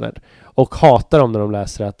ekonomi eller något sånt där. Och hatar dem när de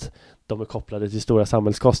läser att de är kopplade till stora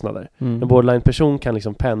samhällskostnader. En borderline-person kan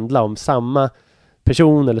liksom pendla om samma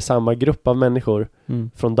person eller samma grupp av människor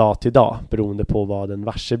från dag till dag, beroende på vad den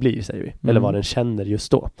varse blir, säger vi. Eller vad den känner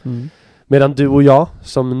just då. Medan du och jag,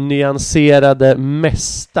 som nyanserade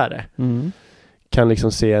mästare, kan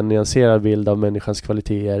liksom se en nyanserad bild av människans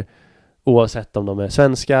kvaliteter, oavsett om de är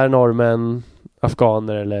svenskar, norrmän,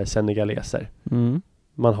 afghaner eller senegaleser.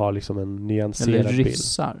 Man har liksom en nyanserad bild.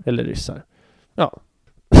 Eller ryssar. Ja.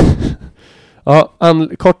 Ja,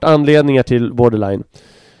 kort anledningar till borderline.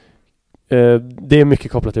 Det är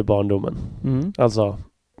mycket kopplat till barndomen. Alltså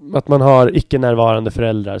att man har icke-närvarande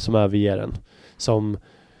föräldrar som överger en.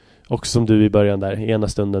 Och som du i början där, ena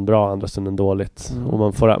stunden bra, andra stunden dåligt.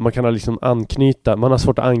 Och man kan liksom anknyta, man har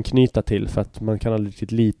svårt att anknyta till för att man kan aldrig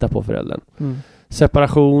riktigt lita på föräldern.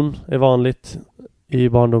 Separation är vanligt i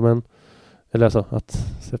barndomen. Eller alltså att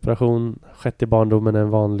separation skett i barndomen är en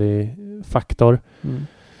vanlig faktor.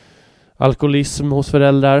 Alkoholism hos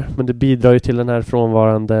föräldrar, men det bidrar ju till den här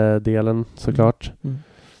frånvarande delen såklart.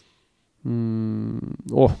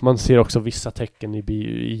 Och man ser också vissa tecken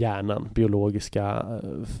i hjärnan,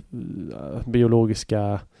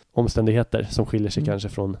 biologiska omständigheter som skiljer sig kanske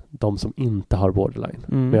från de som inte har borderline.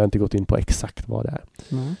 Men jag har inte gått in på exakt vad det är.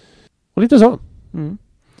 Och lite så.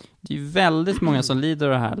 Det är ju väldigt många som lider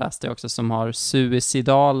av det här, läste jag också, som har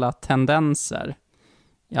suicidala tendenser.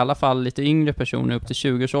 I alla fall lite yngre personer upp till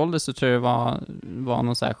 20 års ålder, så tror jag det var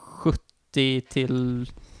någon så här 70 till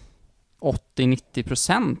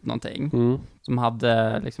 80-90% någonting som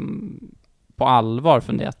hade liksom på allvar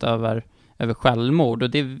funderat över självmord, och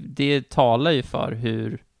det talar ju för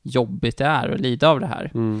hur jobbigt det är att lida av det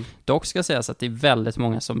här. Dock ska sägas att det är väldigt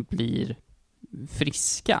många som blir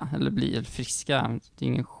friska, det är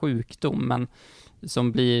ingen sjukdom, men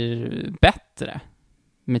som blir bättre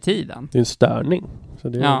med tiden. Det är en störning. Så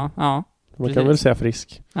det är, ja, man precis. kan väl säga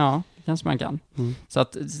frisk. Ja, det kanske man kan. Så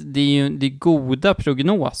att det är goda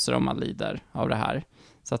prognoser om man lider av det här.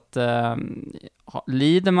 Så att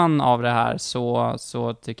lider man av det här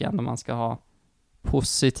så tycker jag ändå man ska ha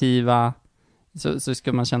positiva, så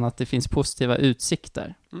ska man känna att det finns positiva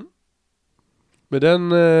utsikter. Med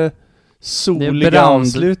den soliga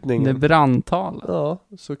avslutningen. Det är brandtalet. Ja,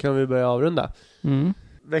 så kan vi börja avrunda.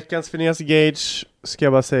 Veckans Phineas Gage ska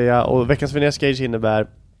jag bara säga, och veckans Phineas Gage innebär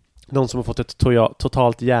någon som har fått ett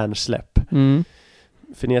totalt hjärnsläpp.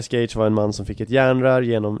 Phineas Gage var en man som fick ett järnrör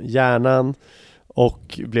genom hjärnan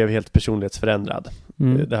och blev helt personlighetsförändrad.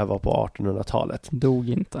 Det här var på 1800-talet.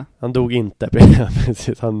 Han dog inte.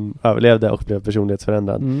 Han överlevde och blev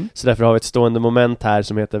personlighetsförändrad. Så därför har vi ett stående moment här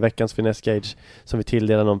som heter veckans Phineas Gage, som vi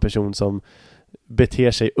tilldelar någon person som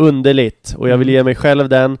beter sig underligt. Och jag vill ge mig själv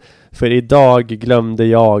den, för idag glömde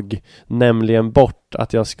jag nämligen bort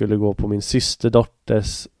att jag skulle gå på min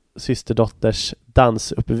systerdotters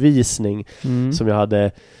dansuppvisning som jag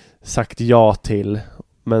hade sagt ja till.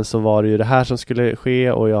 Men så var det ju det här som skulle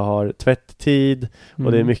ske, och jag har tvätttid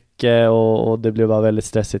och det är mycket, och det blev bara väldigt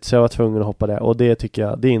stressigt, så jag var tvungen att hoppa det, och det tycker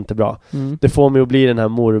jag, det är inte bra. Det får mig att bli den här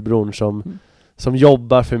morbrorn som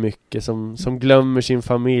jobbar för mycket, som glömmer sin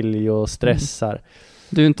familj och stressar.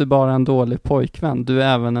 Du är inte bara en dålig pojkvän, du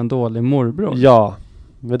är även en dålig morbror. Ja,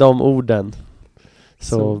 med de orden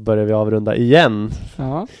så börjar vi avrunda igen.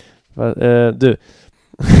 Ja. Du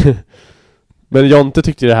men Jonte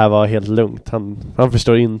tyckte det här var helt lugnt. Han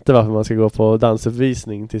förstår inte varför man ska gå på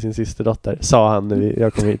dansuppvisning till sin systerdotter, sa han när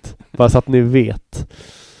jag kom hit. Bara så att ni vet.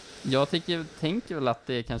 Jag tänker väl att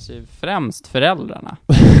det är kanske främst föräldrarna.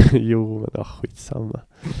 Jo, men skitsamma.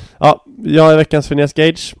 Ja, jag är veckans Phineas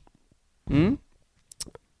Gage.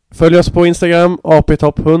 Följ oss på Instagram,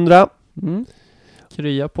 aptop100.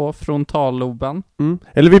 Krya på frontalloben.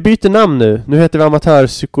 Eller vi byter namn nu. Nu heter vi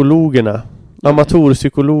Amatörpsykologerna.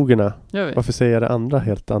 Varför säger jag det andra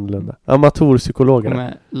helt annorlunda? Amatörpsykologerna.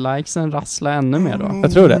 Kommer likesen rassla ännu mer då?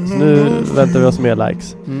 Jag tror det. Så nu väntar vi oss mer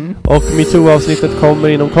likes. Och MeToo-avsnittet kommer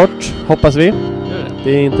inom kort, hoppas vi.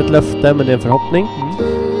 Det är inte ett löfte, men det är en förhoppning.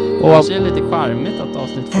 Och kanske är lite charmigt att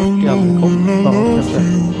avsnitt 40 aldrig kommer. Ja, kanske.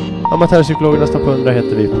 Amatörpsykologerna står på 100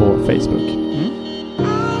 heter vi på Facebook.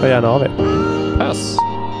 Hör gärna av er. Puss.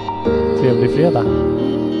 Trevlig fredag.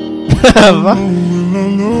 Va?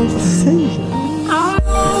 Vad säger du?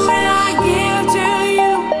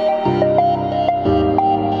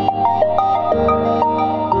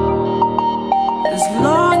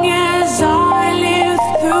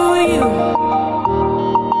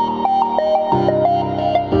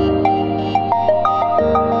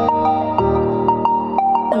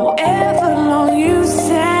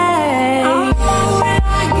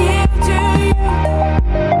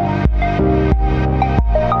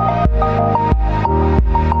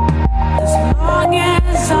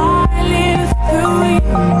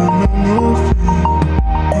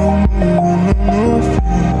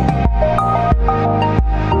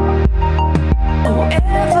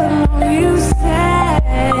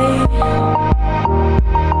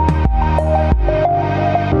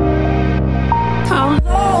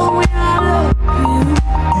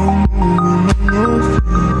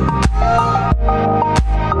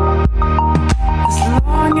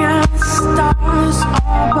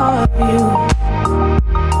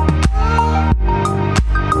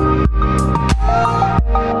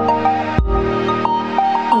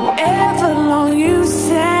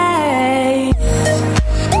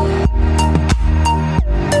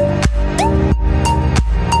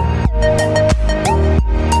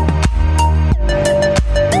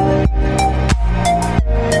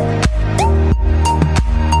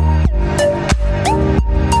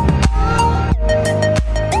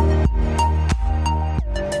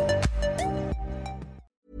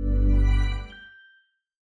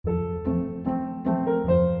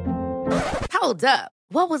 Hold up.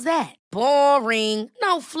 What was that? Boring.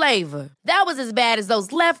 No flavor. That was as bad as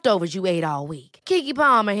those leftovers you ate all week. Keke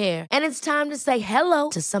Palmer here, and it's time to say hello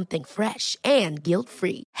to something fresh and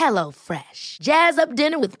guilt-free. Hello Fresh. Jazz up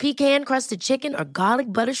dinner with pecan-crusted chicken or garlic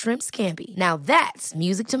butter shrimp scampi. Now that's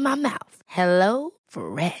music to my mouth. Hello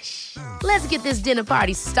Fresh. Let's get this dinner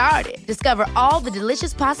party started. Discover all the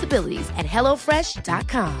delicious possibilities at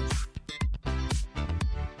hellofresh.com.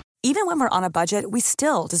 Even when we're on a budget, we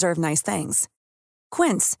still deserve nice things.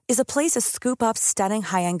 Quince is a place to scoop up stunning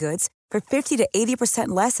high-end goods for 50 to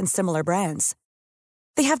 80% less than similar brands.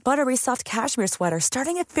 They have buttery soft cashmere sweaters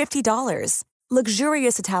starting at $50,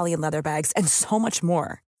 luxurious Italian leather bags, and so much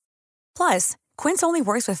more. Plus, Quince only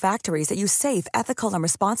works with factories that use safe, ethical, and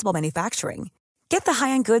responsible manufacturing. Get the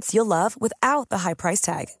high-end goods you'll love without the high price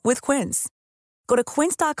tag with Quince. Go to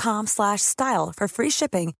quince.com/style for free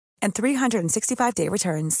shipping and 365-day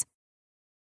returns.